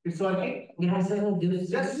 It's working? Graças a Deus.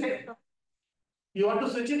 Just check. You want to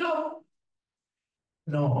switch it off?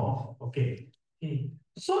 No. Okay.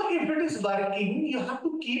 So if it is working, you have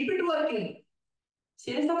to keep it working. Se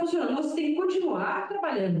ele está funcionando, você tem que continuar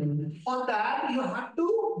trabalhando. For that, you have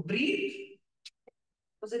to breathe.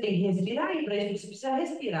 Você tem que respirar e para isso você precisa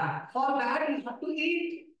respirar. For that, you have to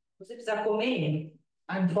eat. Você precisa comer.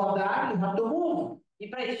 And for that, you have to move. E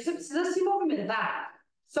para isso você precisa se movimentar.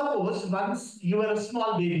 Suppose once you were a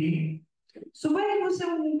small baby. Suponha que você é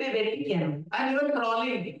um bebê pequeno. And you were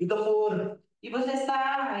crawling with the floor. E você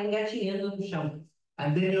está engatinhando no chão.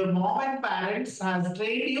 And then your mom and parents has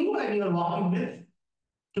trained you and you are walking with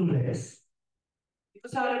 2 legs. E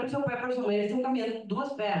você olha para o seu pai e para a sua mãe, eles estão caminhando com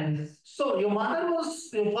 2 pernas. So your father was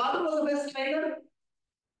the best trainer.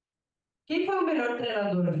 Quem foi o melhor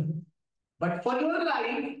treinador? But for your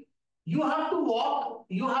life, you have to walk,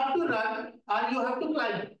 you have to run, and you have to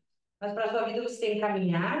climb. Mas para a sua vida você tem que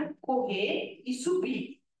caminhar, correr e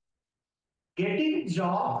subir. Getting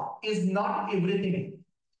job is not everything.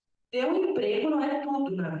 Ter um emprego não é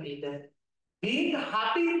tudo na vida. Being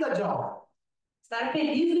happy in the job. Estar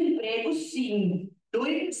feliz no emprego, sim.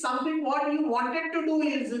 Doing something what you wanted to do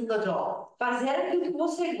is in the job. Fazer aquilo que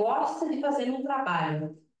você gosta de fazer no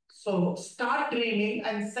trabalho. So start dreaming,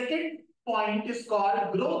 and second point is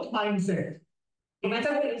called growth mindset.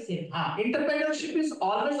 Começa a crescer. Entrepreneurship is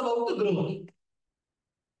always about the growth.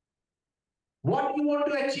 What you want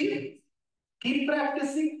to achieve, keep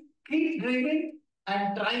practicing, keep dreaming,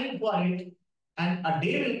 and trying for it. And a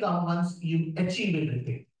day will come once you achieve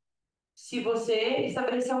everything. Se você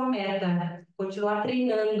estabelecer uma meta, continuar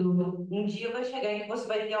treinando, um dia vai chegar em que você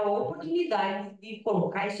vai ter a oportunidade de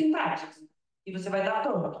colocar isso em prática. E você vai dar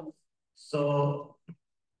pronto. So,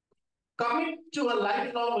 coming to a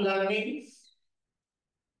lifelong learning,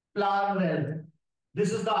 plan well.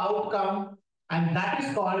 This is the outcome, and that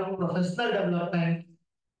is called professional development.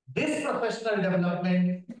 This professional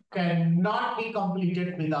development cannot be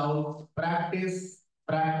completed without practice,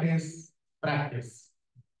 practice, practice.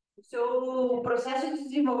 O seu processo de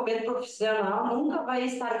desenvolvimento profissional nunca vai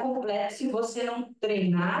estar completo se você não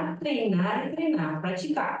treinar, treinar e treinar,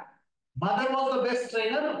 praticar. Mother was the best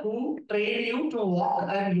trainer who trained you to walk,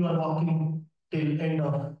 and you are walking. till end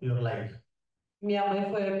of your life. Minha mãe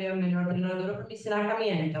foi a minha melhor treinadora para me ensinar a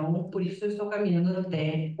caminhar, então por isso eu estou caminhando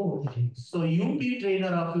até hoje. So you be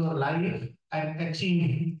trainer of your life and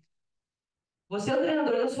achieve. Você é o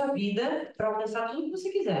treinador da sua vida para alcançar tudo que você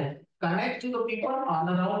quiser. Connect to the people all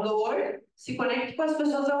around the world. Se conecte com as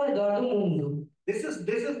pessoas ao redor do mundo. This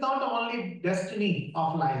is not only destiny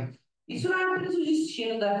of life. Isso não é apenas o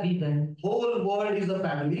destino da vida. Whole world is a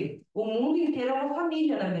family. O mundo inteiro é uma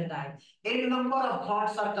família, na verdade. A number of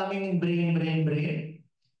thoughts are coming in brain.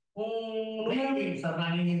 Número, are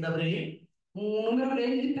running in the brain. número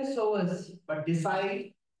grande de pessoas. But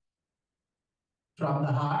decide from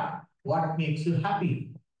the heart what makes you happy.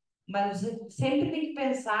 Mas você sempre tem que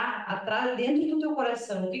pensar atrás, dentro do teu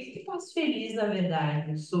coração, o que te faz feliz, na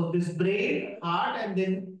verdade. So this brain, heart, and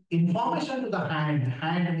then information to the hand.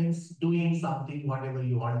 Hand means doing something, whatever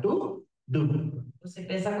you want to do. Você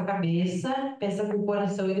pensa com a cabeça, pensa com o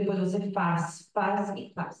coração e depois você faz.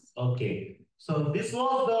 Okay. So this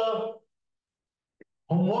was the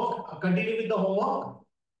homework. Continue with the homework.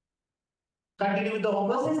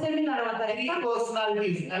 Vocês terminaram a Three tarefa?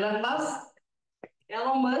 personalities.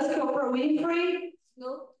 Elon Musk, Oprah Winfrey?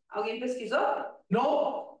 Não. Alguém pesquisou?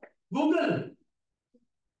 No. Google.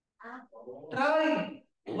 Try.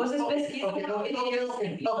 Vocês pesquisam. Okay.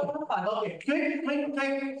 Quick.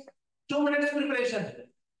 2 minutes preparation.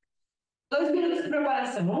 2 minutos de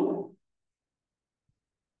preparação.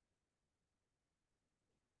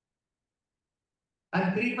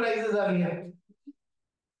 And 3 prizes are here.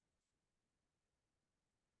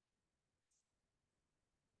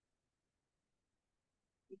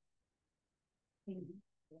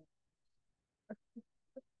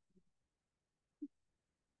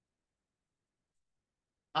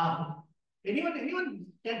 Anyone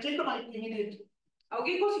can take the mic immediately.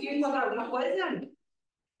 Alguém conseguiu encontrar alguma coisa?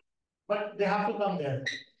 But they have to come there.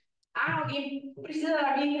 Alguém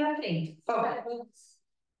precisa vir aqui na frente, por favor.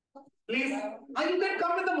 Please. You can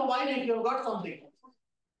come with the mobile if you've got something.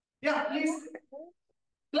 Yeah, please.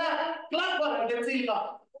 Clap for it. Let's see.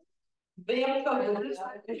 Venha, por favor.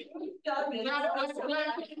 Clap.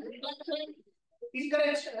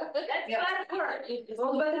 Encourage.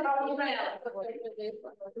 Vamos bater palmas para ela.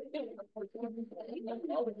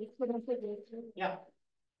 Yeah.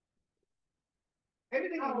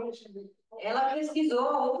 Ela pesquisou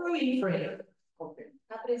a Oprah Winfrey. Okay.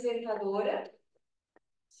 Apresentadora.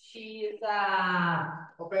 She's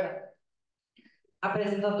a Opera.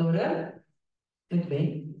 apresentadora. Muito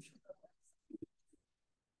bem.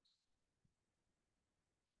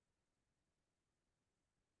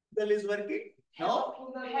 The list working? No?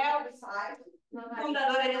 Fundadora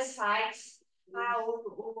de sites.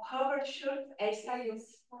 O Robert Schultz é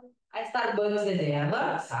Starbucks. A Starbucks é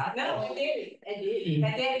dela, tá? Não, é dele. É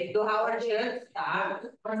dele. Do Howard Schultz, tá?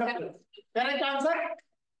 Correct answer?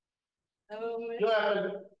 You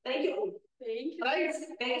have Thank you.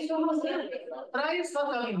 prize. Pega sua mocinha. Prize for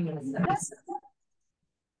coming here.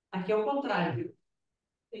 Aqui é o contrário.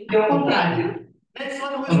 Next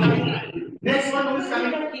one who is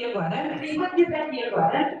coming. Aqui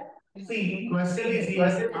agora. See, question is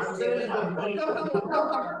here. Answer is good.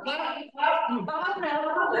 Fala pra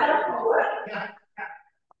ela, por favor. Yeah.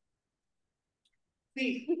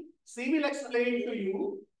 See will explain to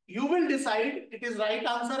you. You will decide it is right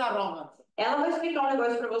answer or wrong answer. Ela vai explicar um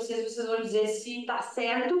negócio para vocês vão dizer se tá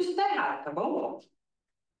certo ou se tá errado, tá bom?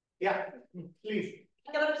 Yeah, please.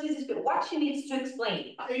 Ela precisa explicar. What she needs to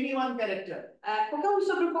explain. Any one character.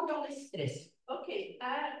 Sobre qualquer um desses três. Ok.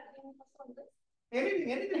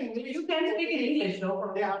 Anything English. You can speak in English, no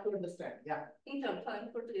problem. They have to understand. Yeah. Então, falando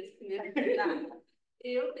em português primeiro.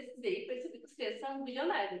 Eu pesquisei e percebi que os três são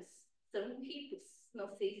bilionários. São ricos. Não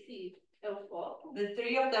sei se é o foco. The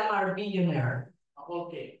three of them are billionaire.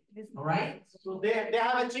 Okay. All right? So they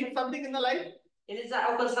have achieved something in the life? Eles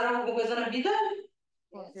alcançaram alguma coisa na vida?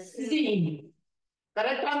 Sim.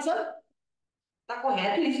 Correct answer? Tá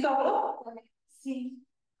correto isso que ela falou? Sim.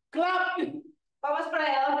 Clap. Palmas para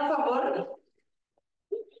ela, por favor.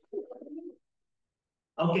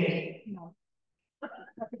 Okay.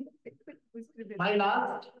 My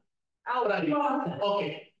last.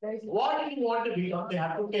 Okay. What do you want to become? They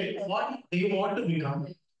have to tell what they want to become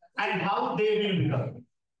and how they will become.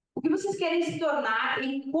 O que vocês querem se tornar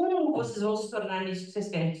e como vocês vão se tornar nisso que vocês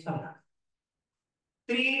querem se tornar?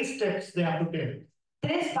 3 steps they have to tell.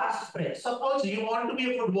 3 passos para isso. Suppose you want to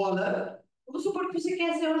be a footballer. Vamos supor que você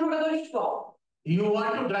quer ser um jogador de futebol. You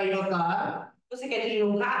want to drive a car. Você quer dirigir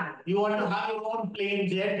um carro? You want to have your own plane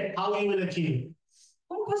jet. How you will achieve?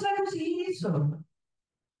 Como você vai conseguir isso?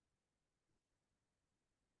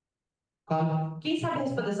 Come. Quem sabe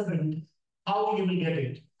responder essa pergunta? How you will get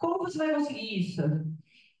it? Como você vai conseguir isso?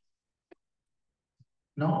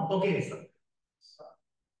 No? Okay, so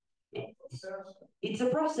It's a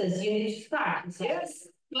process. You need to start. yes,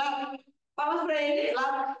 clap, Palmas para ele.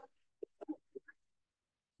 clap.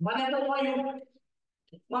 One apple for you.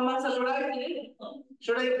 Uma maçã para ele.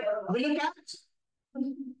 Should I? Will you catch?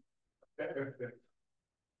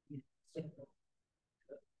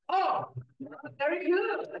 Oh, very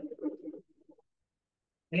good.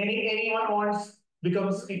 Anyone wants become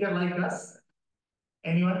a speaker like us?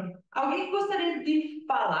 Anyone? Alguém que gostaria de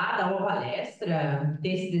falar, dar uma palestra, ter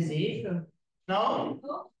esse desejo? No?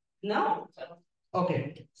 Não?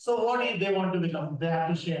 Okay. So what if they want to become? They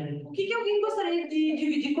have to share it. O que que alguém gostaria de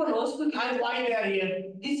dividir conosco And why they are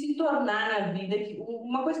here? de se tornar na vida?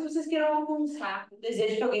 Uma coisa que vocês queiram alcançar, um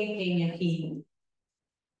desejo que alguém tem aqui.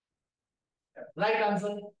 Right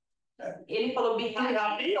answer. Ele falou Be bem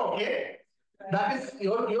happy, okay? That is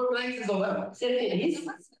your prize is over. ser feliz.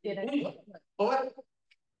 Over.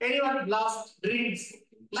 Anyone last dreams?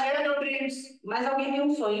 Share your dreams. Mas alguém tem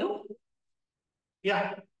um sonho?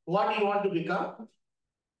 Yeah. What do you want to become?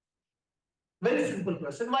 Very simple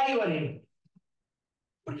question. Why you are here?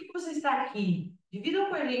 Por que você está aqui? Dividam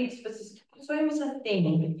com a gente que sonho você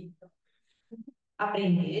tem.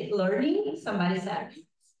 Aprender, learning, somebody said.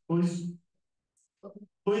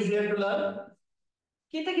 Who is here to learn?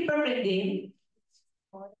 Quem está aqui para aprender?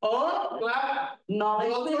 Oh, clap.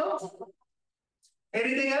 Knowledge. Also?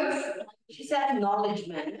 Anything else? She said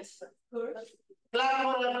acknowledgement. Clap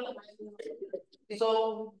for her.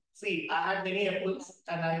 So, see, I had many apples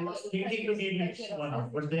and I was thinking to give each one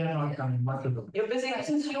out, but they are not coming. What to do? Eu pensei que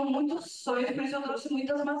vocês tinham muitos sonhos, por isso eu trouxe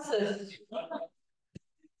muitas maçãs.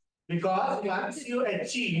 Because once you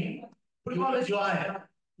achieve, you will enjoy.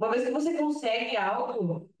 Uma vez que você consegue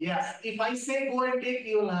algo, Yes, if I say go and take,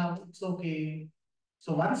 you will have, it's okay.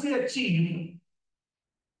 So once you achieve,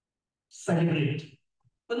 celebrate.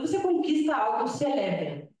 quando você conquista algo,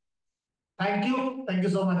 celebre. Thank you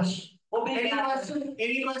so much. Any Obrigada. question?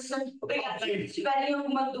 Any question? Obrigada. Se vocês tiverem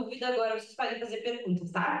alguma dúvida agora, vocês podem fazer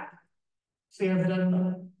perguntas, tá? Say I've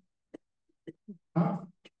done. Huh?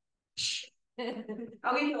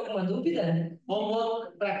 Alguém tem alguma dúvida?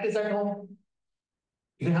 Homework, practice at home.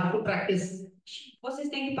 You have to practice. Vocês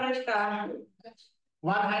têm que praticar.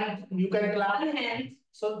 One hand, you can clap. One hand.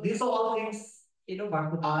 So these all things E no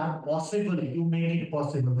barco. are possible. You make it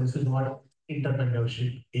possible. This is what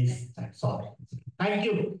entrepreneurship is. That's all. Thank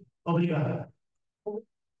you. Obrigado.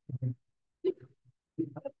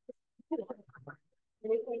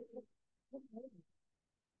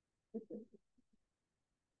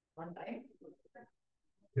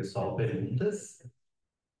 Pessoal, perguntas?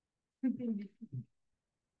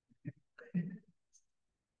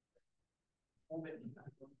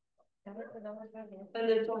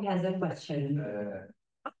 Anderson has a question.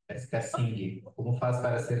 Jessica Singh, como faz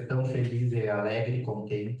para ser tão feliz e alegre,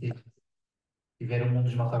 contente e ver o mundo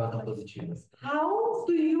de uma forma tão positiva? How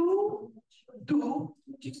do you do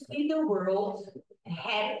to see the world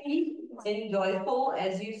happy and joyful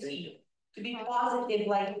as you see? To be positive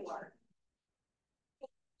like you are?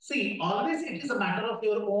 See, always it is a matter of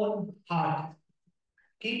your own heart.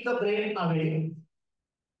 Keep the brain away.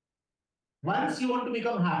 Once you want to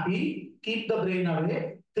become happy, keep the brain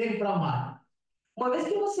away. Think from heart. Uma vez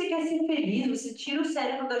que você quer ser feliz, você tira o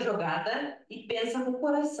cérebro da jogada e pensa com o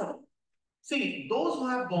coração. See, those who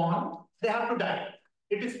have born, they have to die.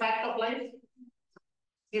 It is fact of life.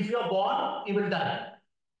 If you are born, you will die.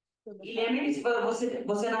 E lembre que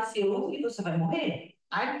você nasceu e você vai morrer.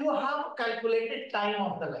 And you have calculated time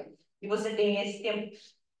of the life. E você tem esse tempo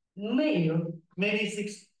no meio. Maybe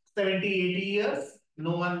 60, 70, 80 years.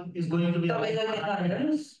 No one is going to be Talvez alive. 80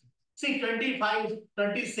 anos. See, 25,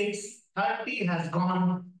 26, 30 has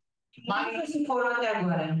gone. Quantos se foram até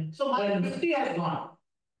agora? So my 50 has gone.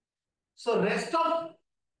 So rest of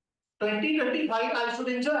 2025 I should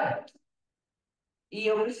enjoy. E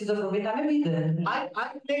eu preciso aproveitar minha vida. I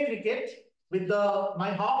play cricket with my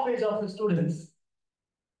half age of students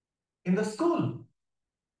in the school.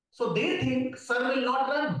 So they think sir will not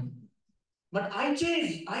run. But I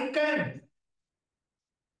change, I can.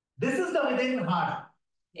 This is the within heart.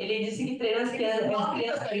 Ele disse que treina as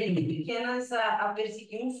crianças pequenas a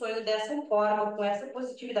perseguir um sonho dessa forma, com essa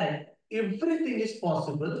positividade. Everything is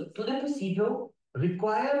possible. Tudo é possível.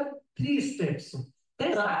 Require 3 steps.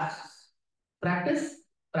 3 passos. Practice,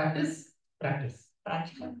 practice, practice.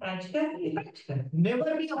 Prática, prática e prática.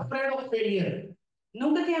 Never be afraid of failure.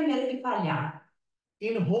 Nunca tenha medo de falhar.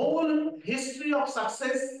 In whole history of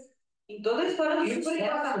success, Em toda a história do sucesso,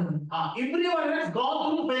 everyone has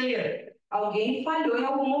gone through failure. alguém falhou em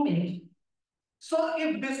algum momento. So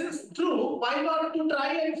if this is true, why not to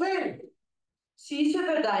try and fail? Se isso é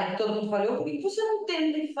verdade, todo mundo falhou, por que você não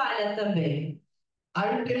tenta e falha também?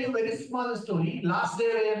 I will tell you a very small story. Last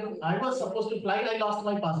day when I was supposed to fly, I lost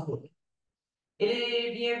my passport.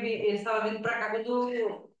 Ele estava vindo para cá quando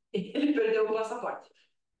ele perdeu o passaporte.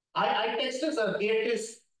 I texted her, it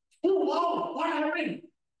is, oh wow, what happened?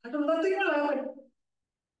 I don't know, nothing will happen.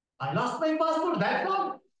 I lost my passport, that's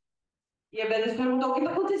all. E a Beatriz perguntou o que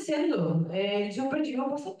está acontecendo. Ele disse, eu perdi meu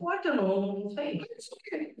passaporte, eu não sei. It's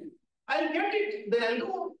okay. I'll get it, then I'll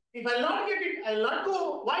go. If I'll not get it, I'll not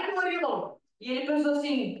go. Why to worry about? E ele pensou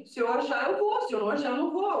assim, se eu achar, eu vou. Se eu não achar, eu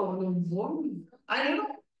não vou. Eu não vou. And you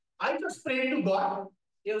know, I just prayed to God.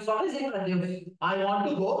 Eu só rezei para Deus. I want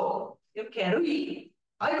to go. Eu quero ir.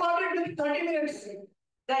 I got it within 30 minutes.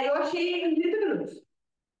 Daí eu achei em 30 minutos.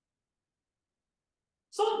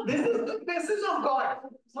 So this is the message of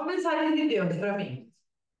God. Uma mensagem de Deus para mim.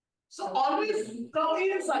 So always from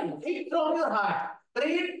inside, from your heart.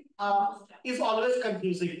 Prayer is always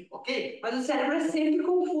confusing. Okay. Mas o cérebro é sempre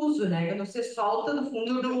confuso, né? Quando você solta do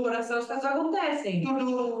fundo do coração, as coisas acontecem. To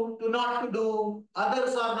do, to not to do,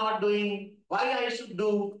 others are not doing, why I should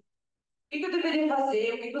do. O que eu deveria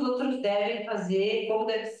fazer? O que os outros devem fazer? Como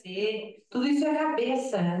deve ser? Tudo isso é a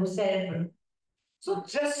cabeça, né? No cérebro. So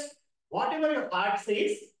just whatever your heart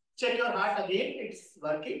says, check your heart again, it's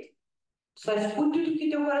working. Só escute o que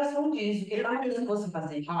teu coração diz, o que ele está mandando você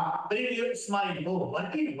fazer. Bring your smile. Oh,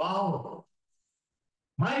 working? Wow.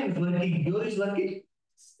 Mine is working, yours is working?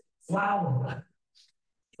 Wow.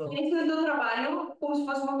 Pense no teu trabalho como se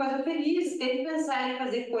fosse uma coisa feliz. Tente pensar em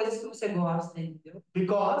fazer coisas que você gosta, entendeu?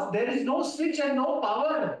 Because there is no switch and no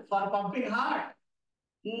power for pumping heart.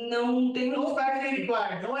 Não tem No battery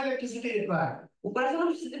required, no electricity required. O coração não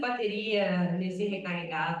precisa de bateria nesse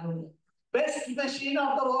recarregado. Best machine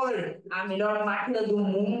of the world. A melhor máquina do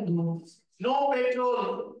mundo. No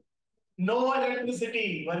petrol, no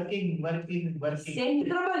electricity, working. Sempre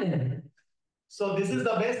trabalhando. So this is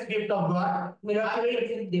the best gift of God. O melhor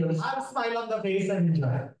presente de Deus. Have smile on the face and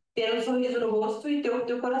enjoy. Ter um sorriso no rosto e ter o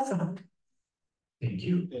teu coração. Thank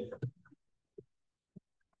you.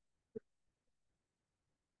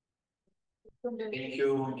 Thank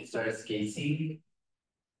you, Mr. Casey.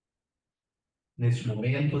 Neste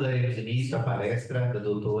momento, daremos início à palestra da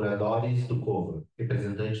doutora Doris Ducova,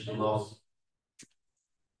 representante do nosso...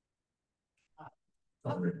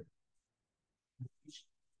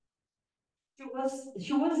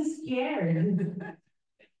 She was scared.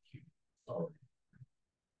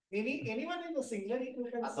 Anyone in the singer who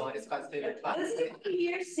can Doris quase teve Doesn't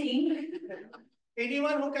hear sing.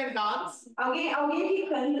 Anyone who can dance? Alguém que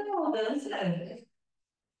canta ou dança?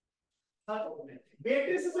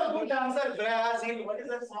 Beatrice is a good dancer. Brazil. What is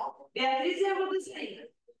that song? Beatriz é uma dançarina.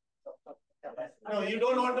 No, you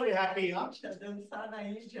don't want to be happy, huh?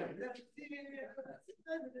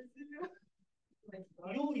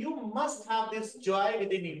 You must have this joy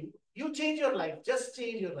within you. You change your life. Just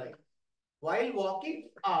change your life. While walking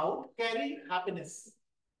out, carry happiness.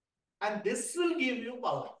 And this will give you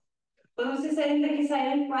power. Quando vocês saírem daqui,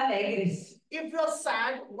 saírem alegres. If you're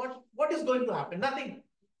sad, what is going to happen? Nothing.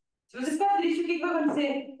 Se você está triste, o que vai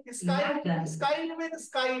acontecer? Sky remains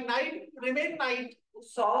sky, night remain night. O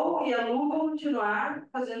sol e a lua vão continuar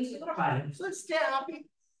fazendo o seu trabalho. So stay happy.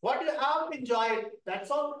 What you have, enjoy it. That's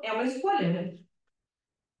all. É uma escolha, né?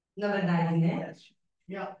 Na verdade, né?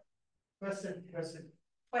 Yeah.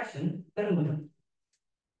 Question. Pergunta.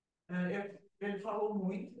 Ele falou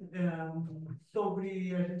muito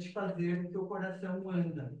sobre a gente fazer o que o coração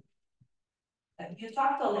manda. You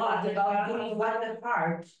talked a lot about doing what the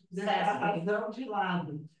heart Deixar a says. razão de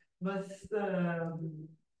lado. Mas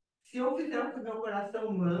se eu fizer o que meu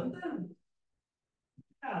coração manda,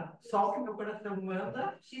 só o que meu coração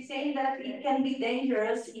manda. She's saying that it can be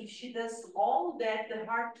dangerous if she does all that the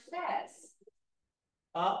heart says.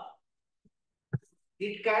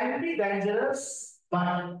 It can be dangerous,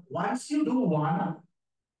 but once you do one,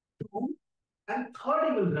 two, and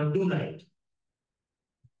third you will do right.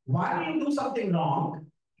 When you do something wrong,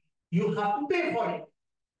 you have to pay for it.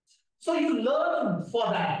 So you learn for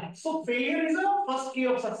that. So failure is a first key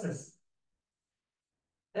of success.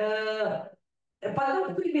 Pode dar um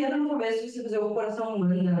pouco de medo no começo de você fazer o coração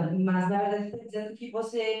humano, mas na verdade está dizendo que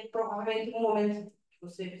você, provavelmente, no momento que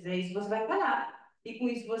você fizer isso, você vai parar. E com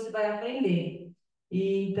isso você vai aprender.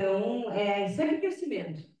 E, então, é sempre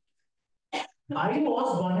crescimento. I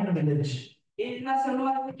was born in a village. Ele nasceu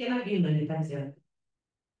numa pequena vila, ele está dizendo.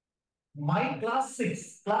 My class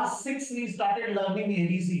 6 we started learning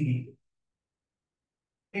ABCD.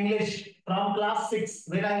 English from class 6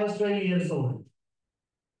 when I was 12 years old.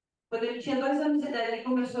 Quando ele tinha 2 anos de idade, ele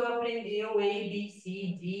começou a aprender o A, B,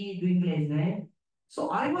 C, D do inglês, né? So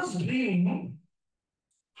I was dreaming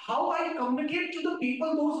how I communicate to the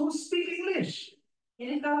people those who speak English.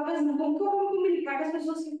 Ele ficava pensando, como que eu vou me comunicar com as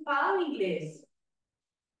pessoas que falam inglês?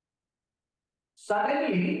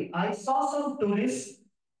 Suddenly, I saw some tourists.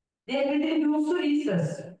 De repente, ele viu uns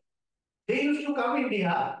turistas. They used to come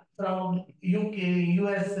India from UK,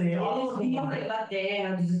 USA, all Eles over the vinham da world.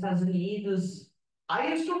 Inglaterra, dos Estados Unidos.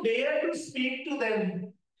 I used to dare to speak to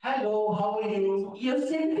them. Hello, how are you? E eu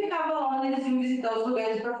sempre ficava lá onde eles iam visitar os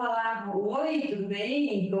lugares para falar: Oi, tudo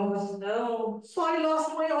bem? Como vocês estão? So I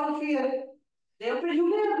lost my all fear. Daí eu perdi o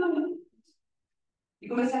medo. E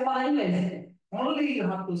comecei a falar inglês. Only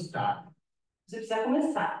you have to start. Você precisa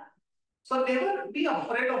começar. So never be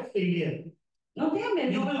afraid of failure. Não tenha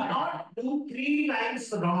medo de You will falar. not do 3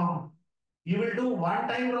 times wrong. You will do 1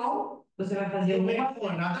 time wrong. Você vai fazer You may uma. do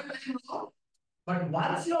another time wrong. But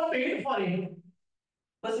once you are paid for it,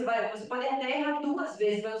 Você pode até errar 2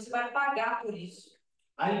 vezes, mas você vai pagar por isso.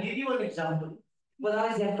 I'll give you an example. Vou dar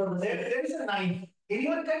um exemplo para você. There is a knife.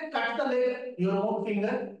 Anyone can cut the leg, your own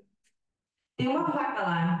finger. Tem uma faca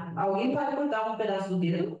lá. Alguém pode cortar um pedaço do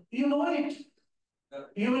dedo? You know it.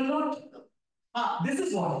 You will not. This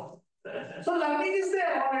is what. So learning is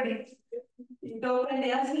there already. Então,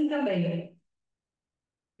 aprender assim também.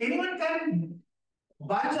 Anyone can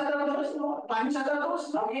punch other doors, no? Punch other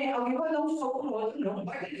doors, no? Alguém pode dar um soco no outro, não.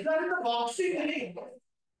 But if you are in the boxing ring,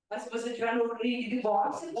 Mas se você estiver no ringue de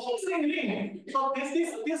boxe, boxing ring. So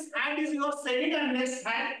this hand is your second and next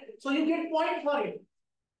hand. So you get point for it.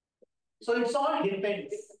 So it's all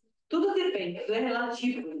depends. tudo depende, tudo é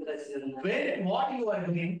relativo, ele está dizendo. When what you are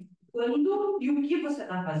doing. Quando e o que você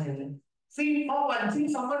está fazendo. See, for punching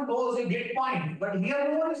someone knows you get point, but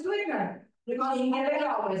here no one is doing that. Because É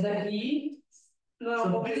legal, mas aqui não é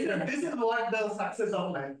um so this is what the success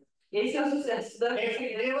of life. Esse é o sucesso da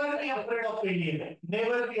vida. Never be afraid of failure.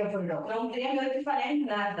 Never be afraid of. Não tenha medo de falhar em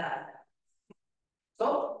nada.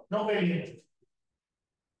 So, no failure.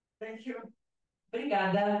 Thank you.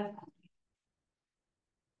 Obrigada.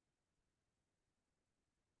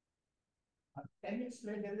 Can you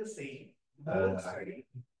explain the same?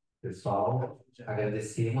 Pessoal,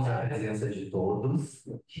 agradecemos a presença de todos.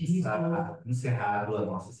 Está encerrado a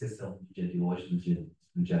nossa sessão do dia de hoje,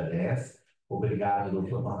 do dia 10. Obrigado,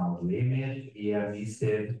 Dr. Ronaldo Emer e a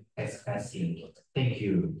Mr. SK5. Thank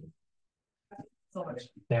you.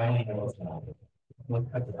 Até amanhã, pessoal.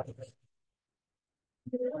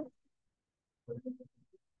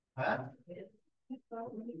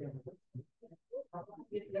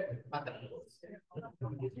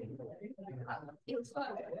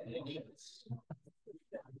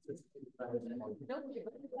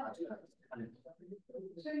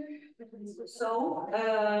 So,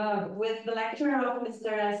 with the lecture of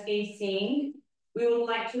Mr. S.K. Singh, we would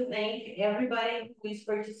like to thank everybody who is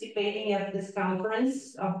participating at this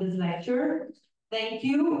conference of this lecture. Thank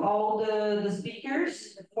you, all the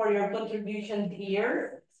speakers, for your contribution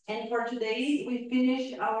here. And for today, we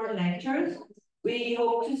finish our lectures. We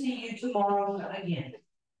hope to see you tomorrow again.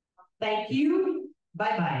 Thank you.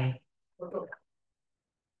 Bye-bye.